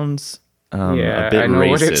sounds Yeah, a bit I know racist.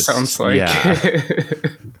 what it sounds like. Yeah.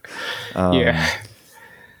 Yeah.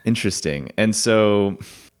 Interesting. And so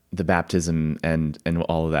the baptism and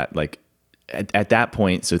all of that, like at that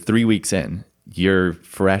point, so 3 weeks in, you're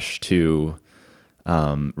fresh to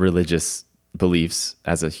religious beliefs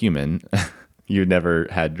as a human. You never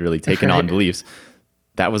had really taken on beliefs.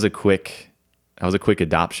 That was a quick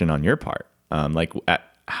adoption on your part.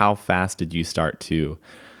 how fast did you start to,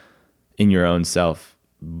 in your own self,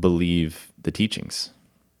 believe the teachings?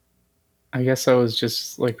 I guess I was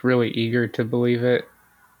just like really eager to believe it.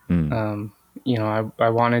 Um, I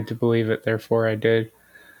wanted to believe it, therefore I did.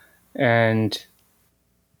 And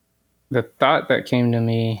the thought that came to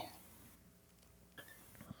me,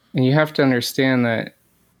 and you have to understand that,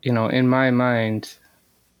 in my mind,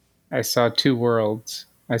 I saw two worlds.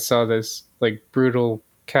 I saw this like brutal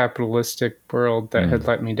capitalistic world that had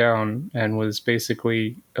let me down and was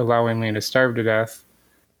basically allowing me to starve to death,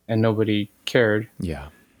 and nobody cared. Yeah.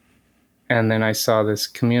 And then I saw this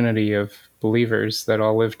community of believers that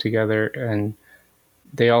all lived together, and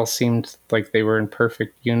they all seemed like they were in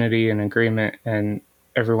perfect unity and agreement, and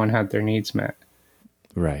everyone had their needs met.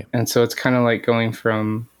 Right. And so it's kind of like going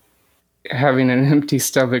from having an empty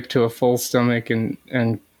stomach to a full stomach,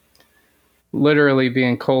 and literally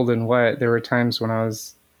being cold and wet. There were times when I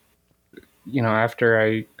was, after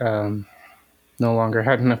I no longer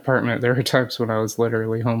had an apartment, there were times when I was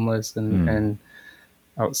literally homeless and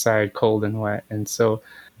outside cold and wet. And so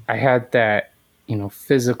I had that,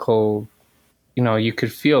 physical, you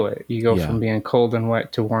could feel it. You go from being cold and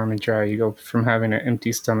wet to warm and dry. You go from having an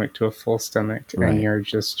empty stomach to a full stomach, Right. and you're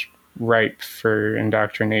just ripe for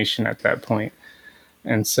indoctrination at that point.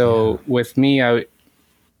 And so with me,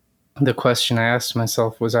 the question I asked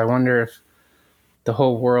myself was, I wonder if the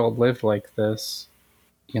whole world lived like this,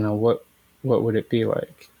 what would it be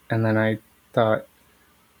like? And then I thought,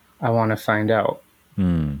 I want to find out.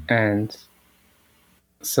 And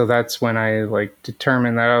so that's when I like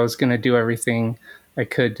determined that I was going to do everything I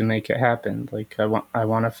could to make it happen. Like I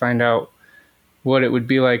want to find out what it would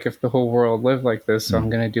be like if the whole world lived like this. So I'm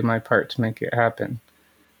going to do my part to make it happen.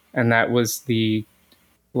 And that was the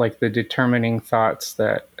determining thoughts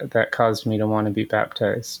that caused me to want to be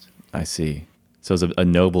baptized. I see. So it's a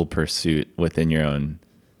noble pursuit within your own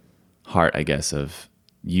heart, I guess, of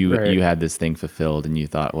you. Right. You had this thing fulfilled, and you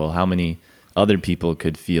thought, well, how many other people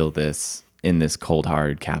could feel this in this cold,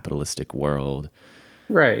 hard, capitalistic world?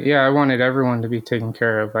 Right. Yeah, I wanted everyone to be taken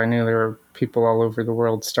care of. I knew there were people all over the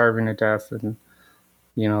world starving to death, and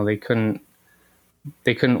they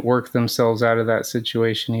couldn't work themselves out of that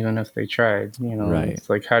situation even if they tried. Right. It's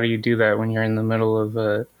like, how do you do that when you're in the middle of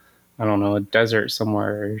a desert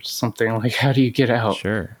somewhere or something? Like, how do you get out?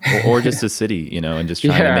 Sure. Or just a city, and just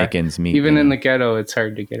trying to make ends meet. Even in the ghetto, it's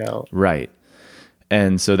hard to get out. Right.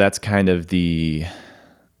 And so that's kind of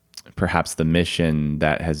perhaps the mission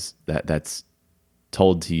that's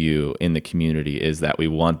told to you in the community, is that we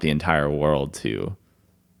want the entire world to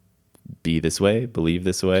be this way, believe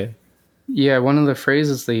this way. Yeah, one of the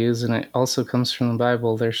phrases they use, and it also comes from the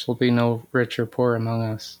Bible, there shall be no rich or poor among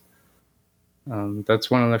us. That's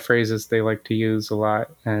one of the phrases they like to use a lot,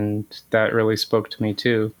 and that really spoke to me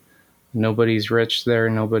too. Nobody's rich there,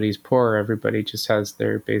 nobody's poor, everybody just has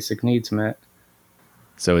their basic needs met.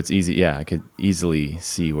 So it's easy. Yeah, I could easily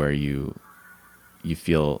see where you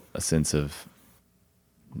feel a sense of,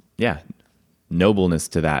 nobleness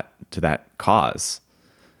to that cause.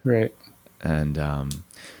 Right.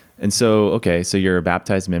 And so, okay, so you're a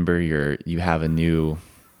baptized member, you have a new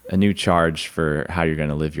charge for how you're going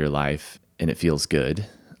to live your life, and it feels good.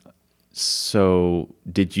 So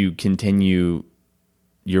did you continue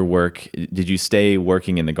your work? Did you stay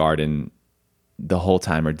working in the garden the whole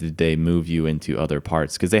time, or did they move you into other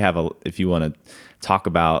parts? Because they have if you want to talk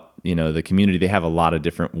about, the community, they have a lot of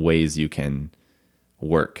different ways you can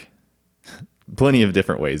work. Plenty of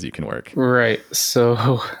different ways you can work. Right.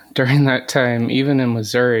 So during that time, even in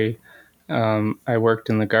Missouri, I worked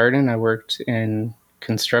in the garden. I worked in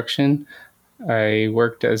construction. I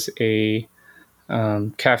worked as a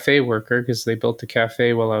cafe worker because they built a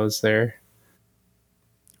cafe while I was there.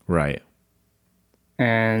 Right.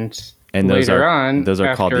 And those later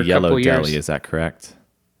are called the Yellow Deli. Is that correct?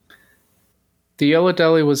 The Yellow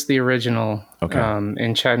Deli was the original. Okay.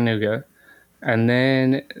 In Chattanooga, and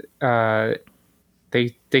then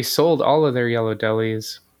they sold all of their Yellow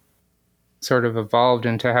Delis, sort of evolved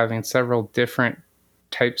into having several different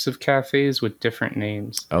types of cafes with different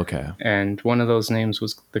names. Okay. And one of those names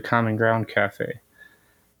was the Common Ground Cafe.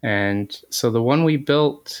 And so the one we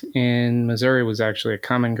built in Missouri was actually a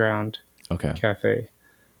Common Ground Cafe.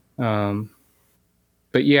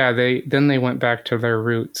 But yeah, they went back to their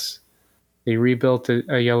roots. They rebuilt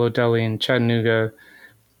a Yellow Deli in Chattanooga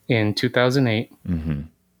in 2008. Mm-hmm.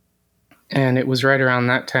 And it was right around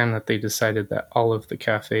that time that they decided that all of the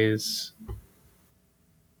cafes,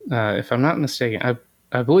 if I'm not mistaken,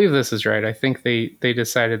 I believe this is right. I think they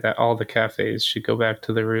decided that all the cafes should go back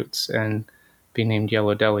to the roots and be named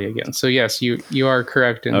Yellow Deli again. So yes, you are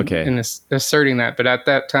correct in asserting that. But at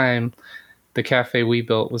that time, the cafe we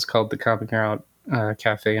built was called the Common Ground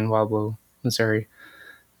Cafe in Wablo, Missouri.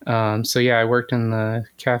 So yeah, I worked in the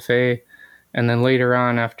cafe, and then later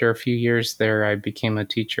on, after a few years there, I became a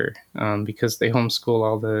teacher because they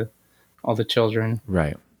homeschool all the children.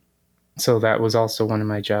 Right. So that was also one of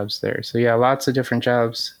my jobs there. So yeah, lots of different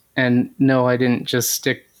jobs. And no, I didn't just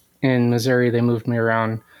stick in Missouri. They moved me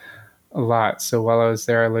around a lot. So while I was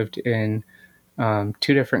there, I lived in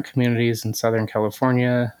two different communities in Southern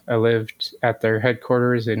California. I lived at their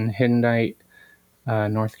headquarters in Hiddenite,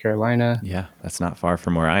 North Carolina. Yeah, that's not far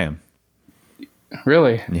from where I am.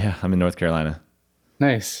 Really? Yeah, I'm in North Carolina.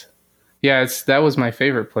 Nice. Yeah, that was my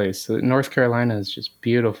favorite place. North Carolina is just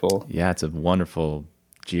beautiful. Yeah, it's a wonderful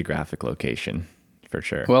geographic location for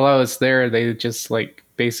sure. While I was there, they just like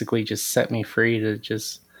basically just set me free to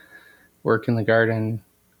just work in the garden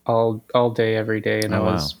all day, every day, and I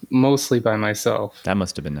was mostly by myself. That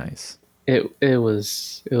must have been nice. It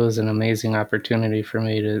was an amazing opportunity for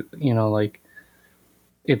me to, like,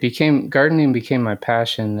 gardening became my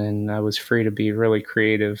passion, and I was free to be really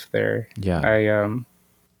creative there. Yeah. I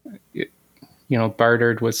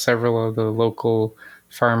bartered with several of the local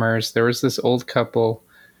farmers. There was this old couple.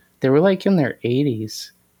 They were like in their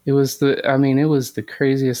 80s. It was the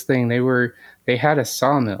craziest thing. They had a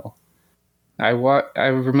sawmill. I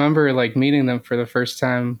remember like meeting them for the first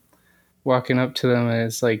time, walking up to them, and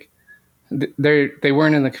it's like they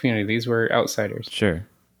weren't in the community. These were outsiders. Sure.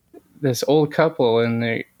 This old couple, and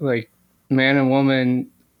they like man and woman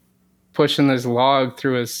pushing this log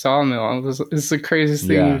through a sawmill. It's the craziest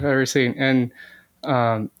thing you've ever seen. And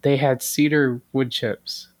they had cedar wood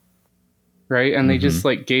chips, right? And they just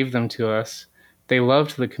like gave them to us. They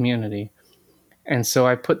loved the community. And so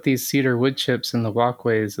I put these cedar wood chips in the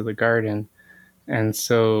walkways of the garden. And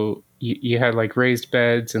so you had like raised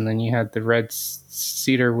beds, and then you had the red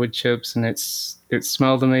cedar wood chips, and it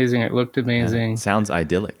smelled amazing. It looked amazing. Yeah, sounds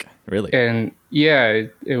idyllic, really. And yeah,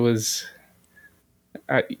 it was,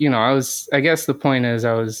 I guess the point is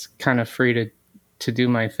I was kind of free to do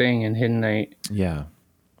my thing in Hiddenite. Yeah.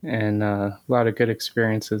 And a lot of good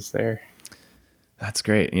experiences there. That's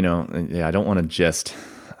great. Yeah, I don't want to just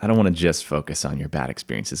focus on your bad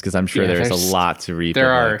experiences, because I'm sure there's a lot to reap.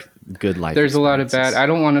 There are like good life. There's a lot of bad. I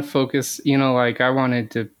don't want to focus. Like I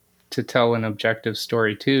wanted to tell an objective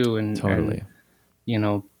story too, and totally,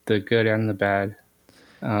 and, the good and the bad.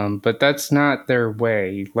 But that's not their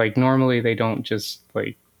way. Like normally they don't just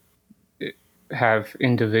like have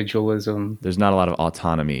individualism. There's not a lot of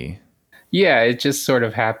autonomy. Yeah, it just sort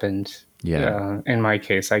of happened. Yeah. In my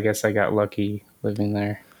case, I guess I got lucky living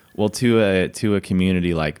there. Well, to a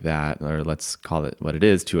community like that, or let's call it what it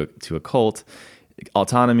is, to a cult,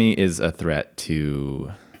 autonomy is a threat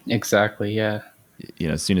to. Exactly. Yeah.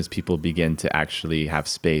 As soon as people begin to actually have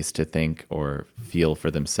space to think or feel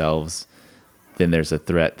for themselves, then there's a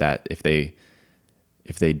threat that if they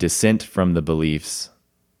dissent from the beliefs,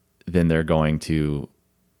 then they're going to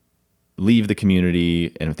leave the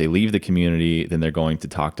community. And if they leave the community, then they're going to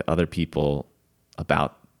talk to other people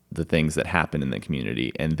about the things that happen in the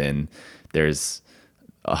community. And then there's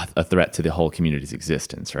a threat to the whole community's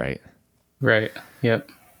existence, right? Right.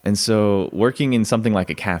 Yep. And so working in something like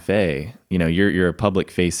a cafe, you're a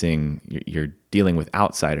public facing, you're dealing with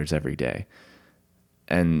outsiders every day.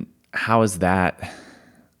 And how is that?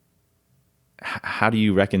 How do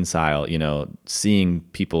you reconcile, seeing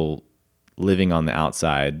people living on the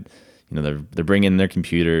outside, they're bringing their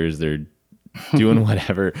computers, they're doing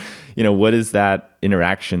whatever, what is that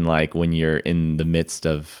interaction like when you're in the midst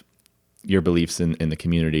of your beliefs in the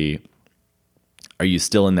community? Are you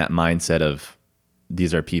still in that mindset of,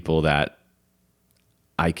 these are people that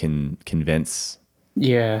I can convince?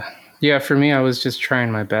 Yeah. Yeah. For me, I was just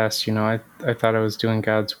trying my best. I thought I was doing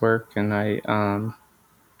God's work, and I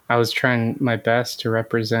was trying my best to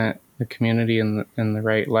represent the community in the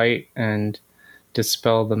right light and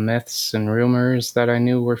dispel the myths and rumors that I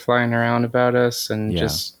knew were flying around about us. And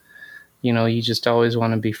just, you just always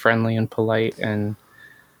want to be friendly and polite and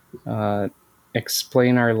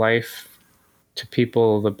explain our life to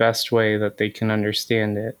people the best way that they can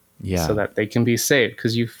understand it, so that they can be saved,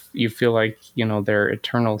 because you feel like their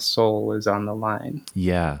eternal soul is on the line.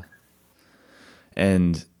 Yeah.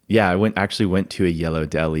 And I actually went to a Yellow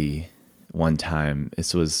Deli one time.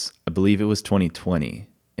 I believe it was 2020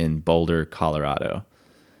 in Boulder, Colorado.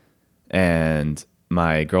 And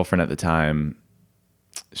my girlfriend at the time,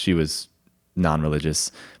 she was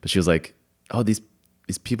non-religious, but she was like, "Oh, these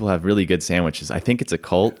people have really good sandwiches. I think it's a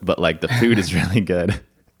cult, but like the food is really good."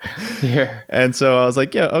 Yeah. And so I was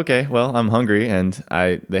like, "Yeah, okay. Well, I'm hungry," and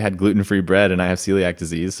they had gluten-free bread, and I have celiac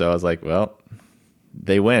disease, so I was like, "Well,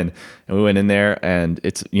 they win." And we went in there, and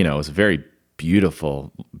it's it was a very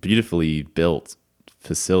beautifully built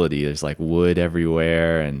facility. There's like wood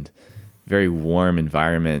everywhere and very warm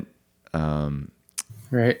environment.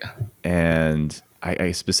 Right. And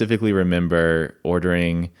I specifically remember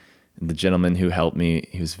ordering. The gentleman who helped me,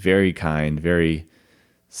 he was very kind, very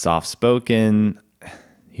soft spoken.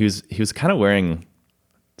 He was kind of wearing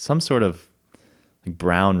some sort of like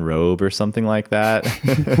brown robe or something like that.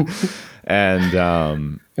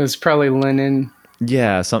 And It was probably linen.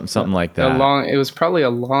 yeah, something like that. It was probably a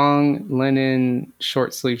long linen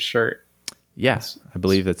short sleeve shirt. Yeah, I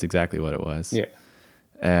believe that's exactly what it was. Yeah.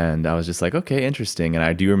 And I was just like, okay, interesting. And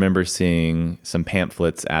I do remember seeing some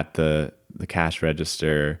pamphlets at the cash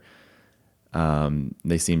register.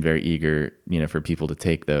 They seemed very eager, for people to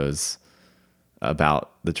take those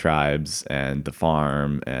about the tribes and the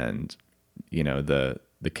farm and, the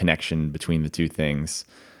connection between the two things.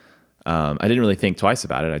 I didn't really think twice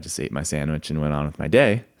about it. I just ate my sandwich and went on with my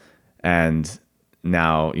day. And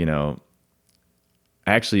now,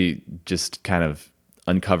 I actually just kind of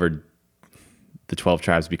uncovered the 12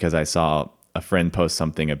 tribes because I saw a friend post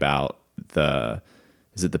something about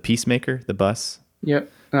is it the Peacemaker, the bus?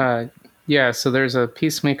 Yep. Yeah. So there's a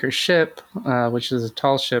Peacemaker ship, which is a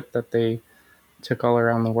tall ship that they took all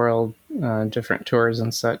around the world, different tours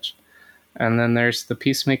and such. And then there's the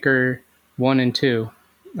Peacemaker 1 and 2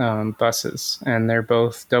 buses, and they're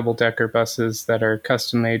both double-decker buses that are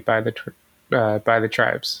custom made by the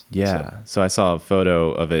tribes. Yeah. So I saw a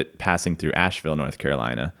photo of it passing through Asheville, North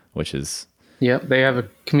Carolina, which is Yep, they have a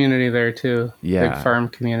community there too. Yeah. Big farm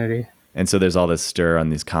community. And so there's all this stir on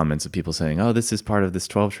these comments of people saying, "Oh, this is part of this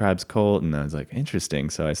 12 tribes cult," and I was like, "Interesting."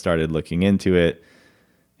 So I started looking into it,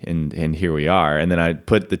 and here we are. And then I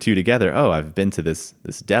put the two together. Oh, I've been to this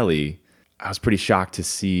deli. I was pretty shocked to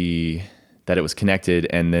see that it was connected,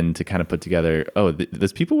 and then to kind of put together, oh,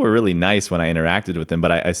 those people were really nice when I interacted with them.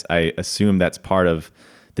 But I assume that's part of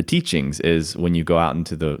the teachings is when you go out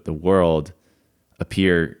into the world,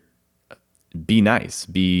 be nice,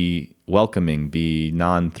 be welcoming, be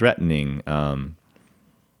non-threatening,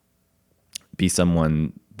 be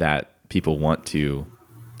someone that people want to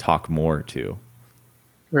talk more to.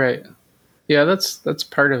 Right. Yeah, that's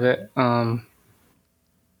part of it.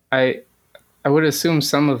 I would assume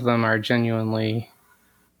some of them are genuinely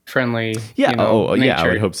friendly, Yeah. Yeah, I would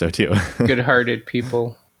natured, hope so too. good-hearted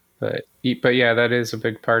people. But yeah, that is a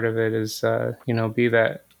big part of it is, be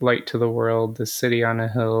that light to the world, the city on a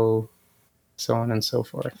hill, so on and so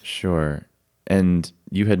forth. Sure. And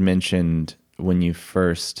you had mentioned when you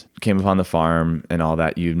first came upon the farm and all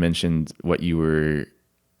that, you mentioned what you were,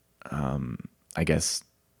 I guess,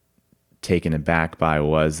 taken aback by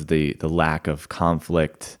was the lack of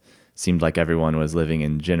conflict. Seemed like everyone was living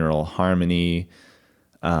in general harmony.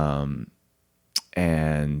 And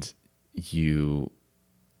you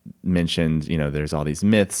mentioned, there's all these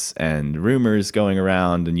myths and rumors going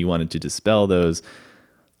around and you wanted to dispel those.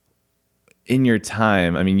 In your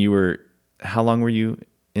time, I mean, how long were you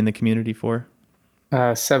in the community for?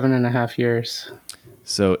 7.5 years.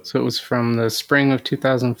 So it was from the spring of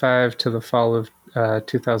 2005 to the fall of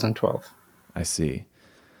 2012. I see.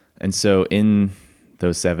 And so in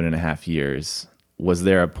those 7.5 years, was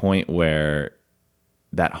there a point where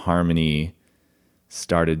that harmony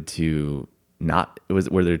started to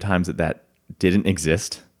were there times that didn't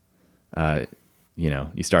exist?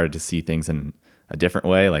 You started to see things in a different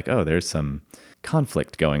way, like, oh, there's some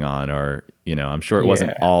conflict going on, or, I'm sure it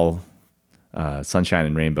wasn't all sunshine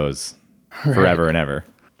and rainbows forever and ever.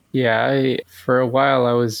 Yeah, for a while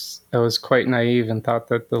I was quite naive and thought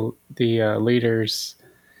that the leaders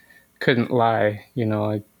couldn't lie.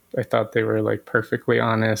 I thought they were like perfectly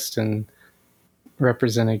honest and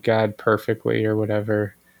represented God perfectly or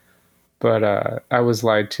whatever. But I was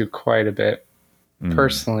lied to quite a bit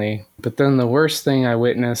personally. But then the worst thing I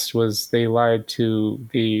witnessed was they lied to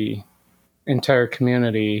the entire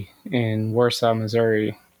community in Warsaw,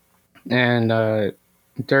 Missouri. And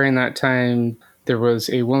during that time, there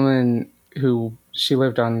was a woman who she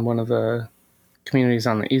lived on one of the communities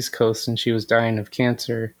on the East Coast, and she was dying of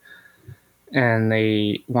cancer, and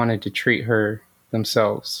they wanted to treat her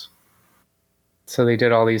themselves. So they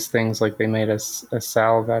did all these things, like they made a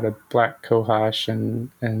salve out of black cohosh,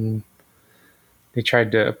 and they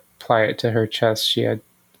tried to apply it to her chest. She had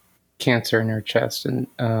cancer in her chest, and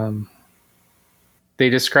they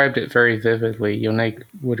described it very vividly. Yonek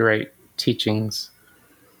would write teachings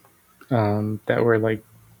that were like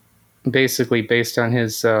basically based on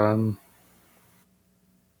his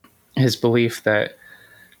belief that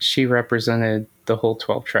she represented the whole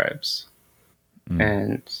 12 tribes.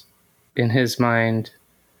 And in his mind,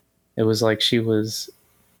 it was like she was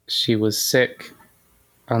sick,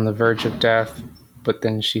 on the verge of death, but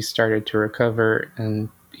then she started to recover, and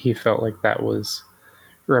he felt like that was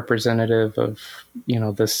representative of,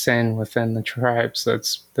 the sin within the tribes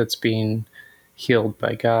that's being healed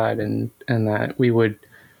by God, and that we would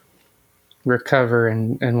recover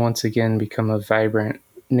and once again become a vibrant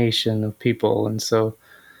nation of people. And so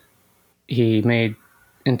he made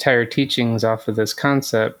entire teachings off of this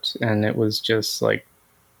concept, and it was just like,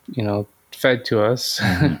 fed to us.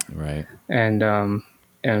 Right.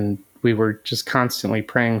 And we were just constantly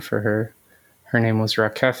praying for her. Her name was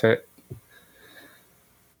Rakefet,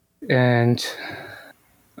 and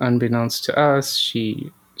unbeknownst to us,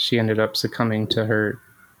 she ended up succumbing to her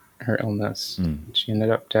illness. She ended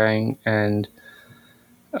up dying, and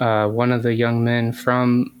one of the young men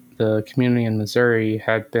from the community in Missouri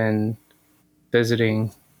had been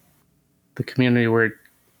visiting the community where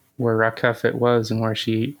Rakefet was and where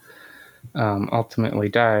she ultimately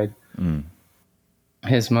died.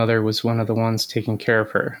 His mother was one of the ones taking care of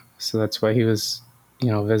her, so that's why he was,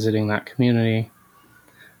 visiting that community.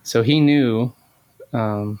 So he knew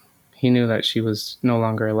that she was no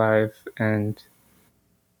longer alive, and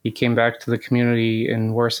he came back to the community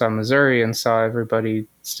in Warsaw, Missouri, and saw everybody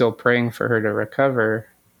still praying for her to recover.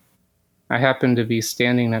 I happened to be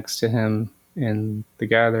standing next to him in the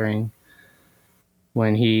gathering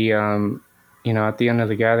when he, at the end of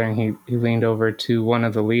the gathering, he leaned over to one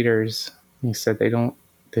of the leaders. And he said, "They don't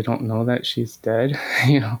know that she's dead."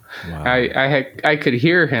 Wow. I could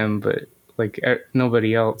hear him, but like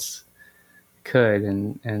nobody else could.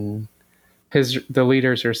 And the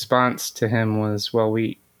leader's response to him was, "Well,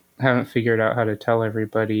 we haven't figured out how to tell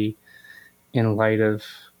everybody in light of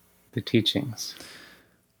the teachings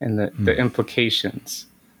and the implications."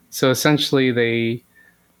 So essentially, they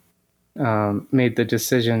made the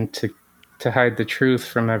decision to hide the truth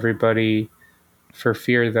from everybody for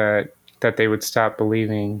fear that they would stop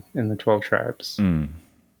believing in the 12 tribes.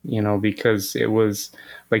 Because it was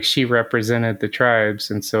like she represented the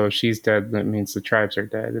tribes, and so if she's dead, that means the tribes are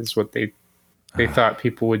dead, is what they thought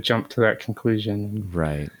people would jump to that conclusion.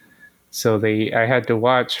 Right. So I had to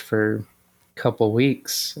watch for a couple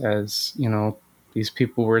weeks as, these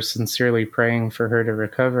people were sincerely praying for her to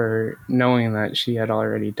recover, knowing that she had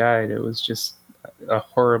already died. It was just a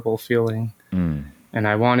horrible feeling. And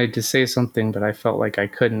I wanted to say something, but I felt like I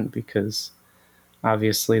couldn't, because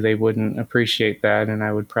obviously they wouldn't appreciate that, and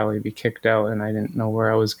I would probably be kicked out, and I didn't know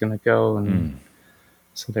where I was going to go. And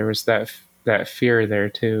so there was that fear there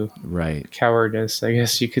too. Right. Cowardice, I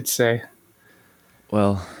guess you could say.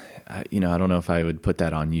 Well, I don't know if I would put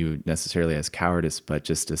that on you necessarily as cowardice, but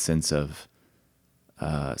just a sense of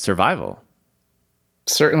survival.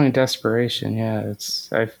 Certainly desperation. Yeah,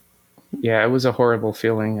 it was a horrible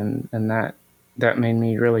feeling, and that made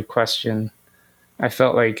me really question. I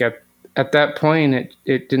felt like at that point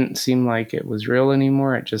it didn't seem like it was real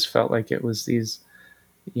anymore. It just felt like it was these,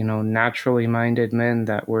 naturally minded men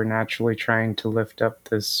that were naturally trying to lift up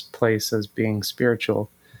this place as being spiritual.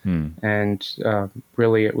 And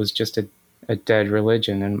really it was just a dead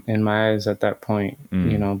religion in my eyes at that point,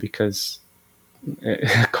 because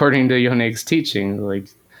according to Yoneg's teaching, like,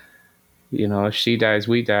 if she dies,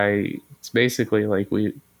 we die. It's basically like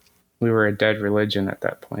we were a dead religion at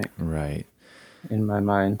that point. Right. In my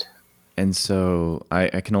mind. And so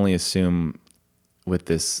I can only assume with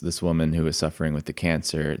this woman who was suffering with the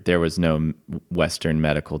cancer, there was no Western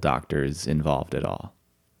medical doctors involved at all.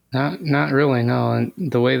 Not really, no. And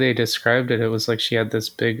the way they described it, it was like she had this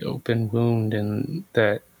big open wound, and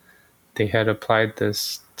that they had applied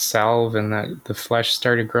this salve, and that the flesh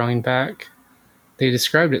started growing back. They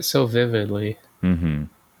described it so vividly,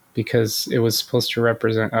 because it was supposed to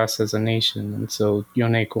represent us as a nation. And so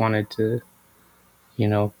Yonek wanted to,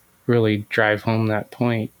 really drive home that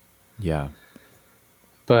point. Yeah.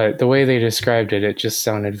 But the way they described it, it just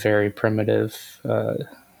sounded very primitive.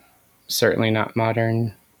 Certainly not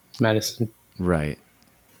modern medicine. Right.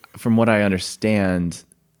 From what I understand,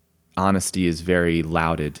 honesty is very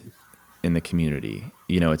lauded in the community.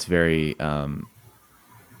 It's very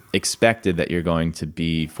expected that you're going to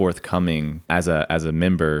be forthcoming as a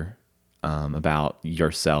member about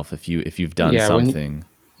yourself if you've done something.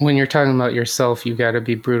 When you're talking about yourself, you got to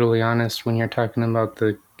be brutally honest. When you're talking about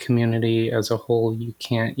the community as a whole, you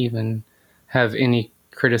can't even have any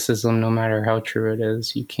criticism, no matter how true it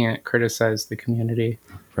is. You can't criticize the community.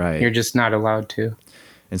 Right. You're just not allowed to.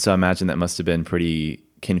 And so I imagine that must have been pretty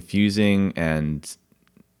confusing and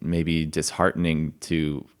maybe disheartening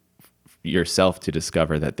to yourself to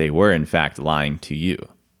discover that they were in fact lying to you.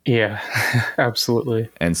 Yeah, absolutely.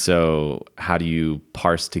 And so how do you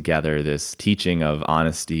parse together this teaching of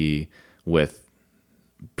honesty with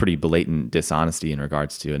pretty blatant dishonesty in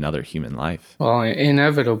regards to another human life. Well,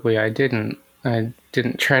 inevitably, I didn't. I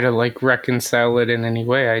didn't try to like reconcile it in any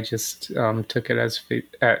way. I just took it as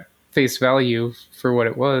at face value for what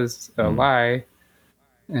it was, a lie,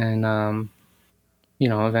 and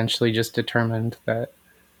eventually just determined that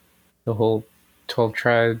the whole 12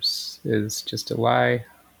 tribes is just a lie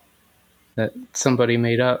that somebody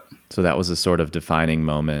made up. So that was a sort of defining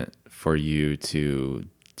moment for you to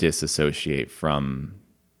disassociate from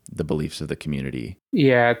the beliefs of the community.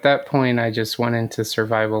 Yeah, at that point, I just went into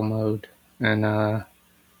survival mode, and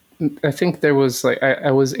I think there was like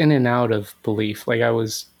I was in and out of belief. Like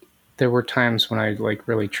there were times when I like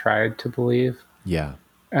really tried to believe, Yeah.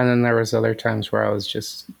 and then there was other times where I was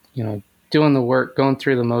just doing the work, going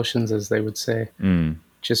through the motions, as they would say,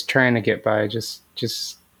 just trying to get by,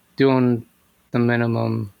 just doing the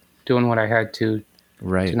minimum, doing what I had to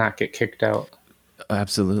Right. not get kicked out.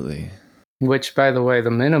 Absolutely. Which, by the way, the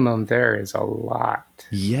minimum there is a lot.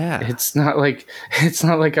 Yeah. It's not like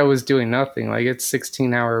I was doing nothing. Like it's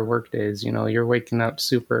 16-hour work days. You're waking up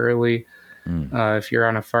super early. If you're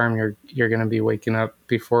on a farm, you're going to be waking up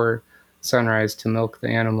before sunrise to milk the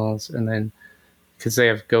animals, and then because they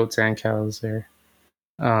have goats and cows there,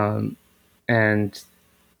 and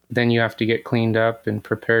then you have to get cleaned up and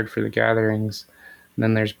prepared for the gatherings. And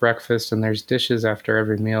then there's breakfast and there's dishes after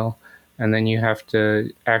every meal, and then you have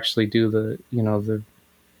to actually do the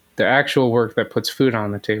actual work that puts food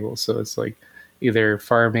on the table. So it's like either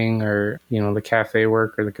farming or the cafe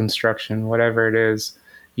work or the construction, whatever it is.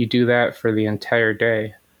 You do that for the entire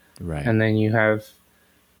day, Right. and then you have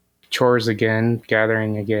chores again,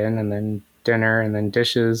 gathering again, and then dinner, and then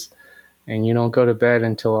dishes, and you don't go to bed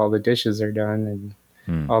until all the dishes are done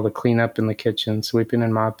and all the cleanup in the kitchen, sweeping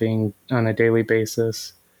and mopping on a daily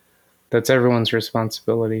basis. That's everyone's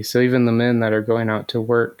responsibility. So even the men that are going out to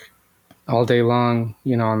work all day long,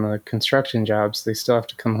 on the construction jobs, they still have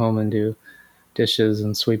to come home and do dishes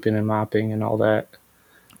and sweeping and mopping and all that.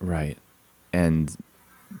 Right. And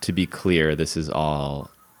to be clear, this is all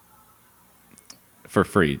for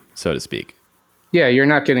free, so to speak. Yeah, you're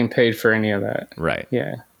not getting paid for any of that. Right.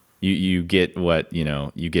 Yeah. You get what,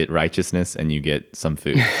 you get righteousness and you get some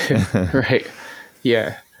food. Right.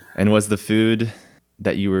 Yeah. And was the food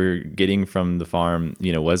that you were getting from the farm,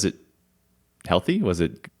 was it healthy? Was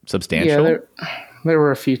it substantial? Yeah, there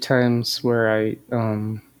were a few times where I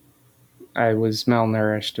was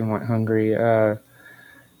malnourished and went hungry,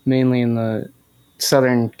 mainly in the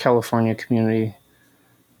Southern California community.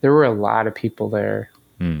 There were a lot of people there,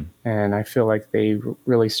 and I feel like they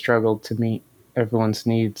really struggled to meet everyone's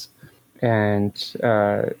needs. And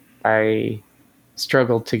I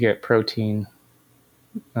struggled to get protein,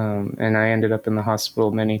 and I ended up in the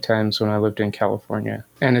hospital many times when I lived in California.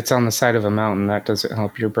 And it's on the side of a mountain. That doesn't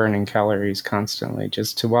help. You're burning calories constantly.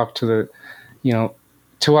 Just to walk to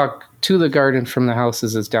the garden from the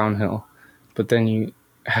houses is downhill, but then you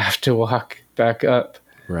have to walk back up,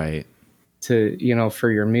 Right. to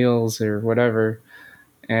for your meals or whatever.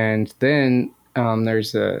 And then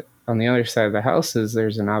there's on the other side of the houses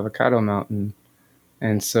there's an avocado mountain,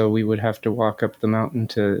 and so we would have to walk up the mountain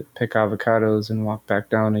to pick avocados and walk back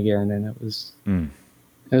down again, and it was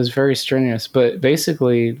very strenuous. But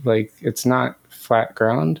basically, like, it's not flat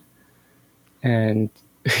ground, and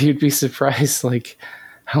you'd be surprised like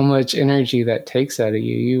how much energy that takes out of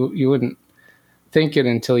you. You wouldn't think it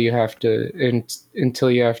until you have to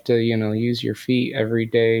use your feet every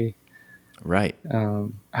day. Right.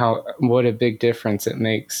 What a big difference it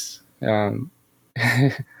makes.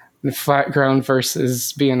 The flat ground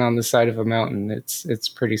versus being on the side of a mountain. It's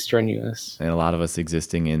pretty strenuous. And a lot of us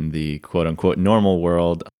existing in the quote unquote normal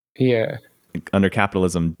world, Yeah. under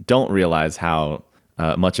capitalism, don't realize how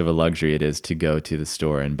much of a luxury it is to go to the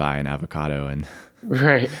store and buy an avocado and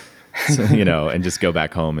Right. and just go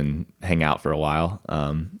back home and hang out for a while.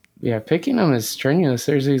 Yeah, picking them is strenuous.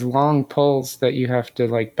 There's these long poles that you have to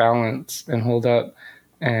like balance and hold up,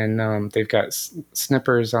 and they've got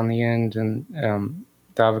snippers on the end, and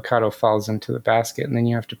the avocado falls into the basket, and then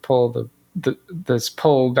you have to pull this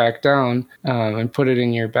pole back down and put it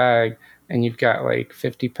in your bag, and you've got like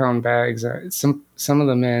 50-pound bags. Some of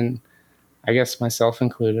the men, I guess myself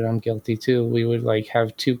included, I'm guilty too, we would like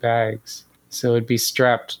have 2 bags, so it'd be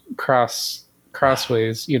strapped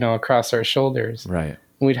crossways, across our shoulders. Right.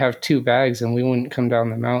 We'd have 2 bags, and we wouldn't come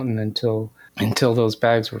down the mountain until those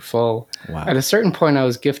bags were full. Wow. At a certain point, I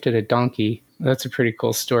was gifted a donkey. That's a pretty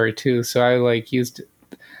cool story too. So I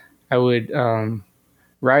would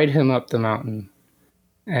ride him up the mountain,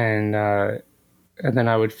 and then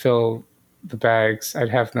I would fill the bags. I'd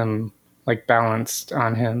have them like balanced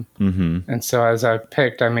on him. Mm-hmm. And so as I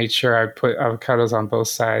picked, I made sure I put avocados on both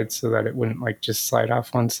sides so that it wouldn't like just slide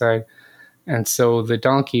off one side. And so the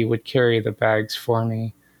donkey would carry the bags for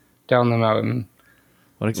me down the mountain.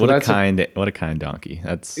 So What a kind donkey.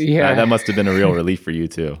 Yeah. That must have been a real relief for you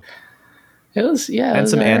too. It was, yeah, it And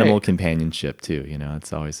was some all animal right. companionship too,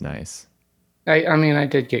 it's always nice. I mean, I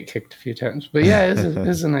did get kicked a few times, but yeah, it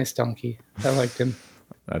was a nice donkey. I liked him.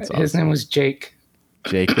 That's His name awesome. was Jake.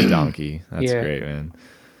 Jake the donkey. That's Yeah. great, man.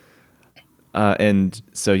 And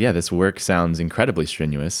so, yeah, this work sounds incredibly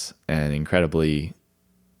strenuous and incredibly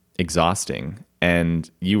exhausting. And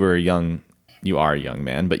you are a young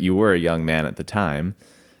man, but you were a young man at the time.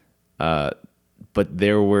 But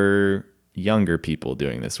there were younger people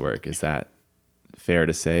doing this work. Is that fair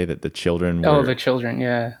to say that the children Oh, were? the children,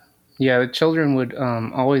 yeah. Yeah, the children would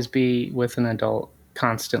always be with an adult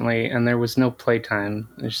constantly, and there was no playtime.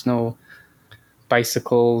 There's no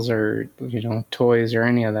bicycles or, toys or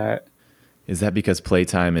any of that. Is that because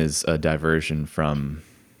playtime is a diversion from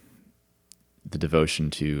the devotion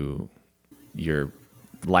to your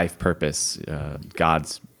life purpose,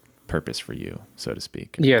 God's purpose for you, so to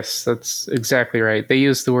speak? Yes, that's exactly right. They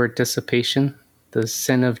use the word dissipation. The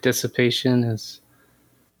sin of dissipation is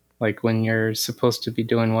like when you're supposed to be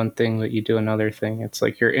doing one thing, but you do another thing. It's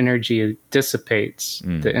like your energy dissipates,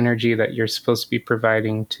 the energy that you're supposed to be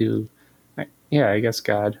providing to, I guess,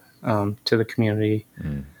 God, to the community.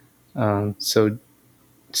 So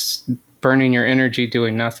burning your energy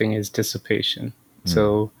doing nothing is dissipation.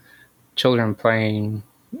 So children playing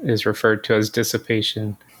is referred to as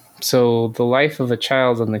dissipation. So the life of a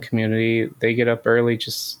child in the community, they get up early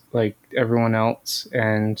just like everyone else,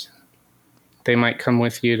 and they might come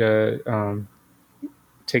with you to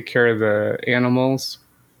take care of the animals.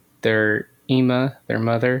 Their Ima, their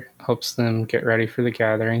mother, helps them get ready for the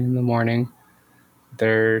gathering in the morning.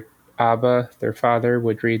 Their Abba, their father,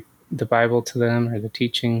 would read the Bible to them or the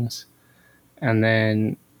teachings, and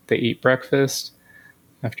then they eat breakfast.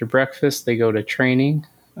 After breakfast, they go to training,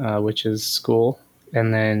 which is school.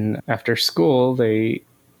 And then after school, they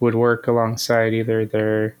would work alongside either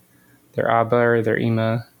their Abba or their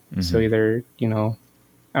Ima. So either,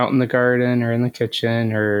 out in the garden or in the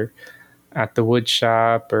kitchen or at the wood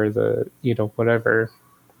shop or the,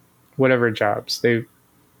 whatever jobs. They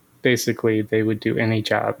would do any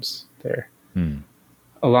jobs there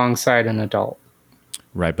alongside an adult.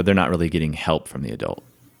 Right, but they're not really getting help from the adult.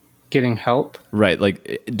 Getting help? Right,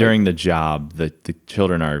 like during the job, the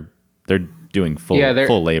children they're doing full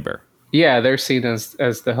labor. Yeah, they're seen as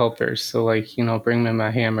the helpers. So like, bring me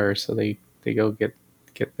my hammer. So they go get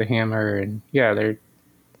the hammer, and yeah, they're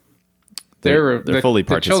fully participating.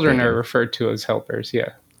 The children are referred to as helpers. Yeah.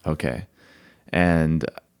 Okay, and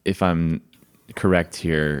if I'm correct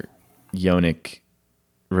here, Yonik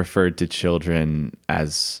referred to children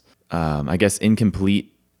as, I guess,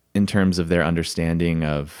 incomplete in terms of their understanding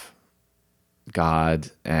of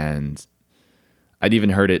God, and I'd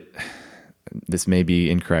even heard it. This may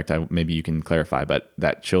be incorrect. Maybe you can clarify, but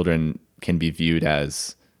that children can be viewed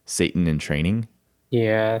as Satan in training.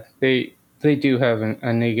 Yeah, they do have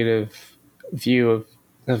a negative view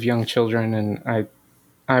of young children, and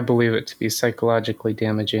I believe it to be psychologically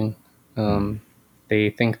damaging. They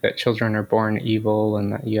think that children are born evil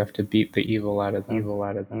and that you have to beat the evil out of them.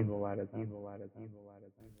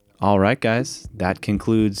 All right, guys, that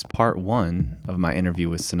concludes part 1 of my interview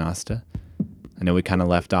with Sinasta. I know we kind of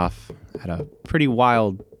left off at a pretty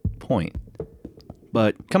wild point,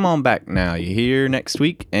 but come on back now. You're here next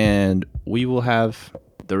week, and we will have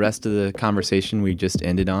the rest of the conversation we just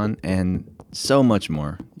ended on and so much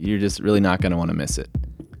more. You're just really not going to want to miss it.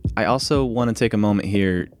 I also want to take a moment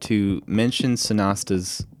here to mention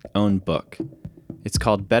Sinasta's own book. It's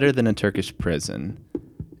called Better Than a Turkish Prison.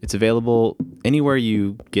 It's available anywhere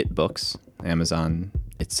you get books, Amazon,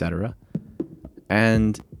 etc.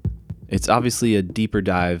 And it's obviously a deeper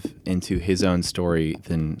dive into his own story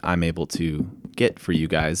than I'm able to get for you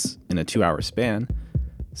guys in a 2-hour span.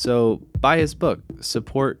 So buy his book,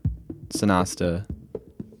 support Sinasta.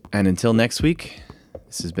 And until next week,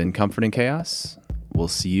 this has been Comfort and Chaos. We'll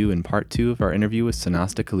see you in part 2 of our interview with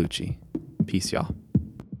Sinasta Colucci. Peace, y'all.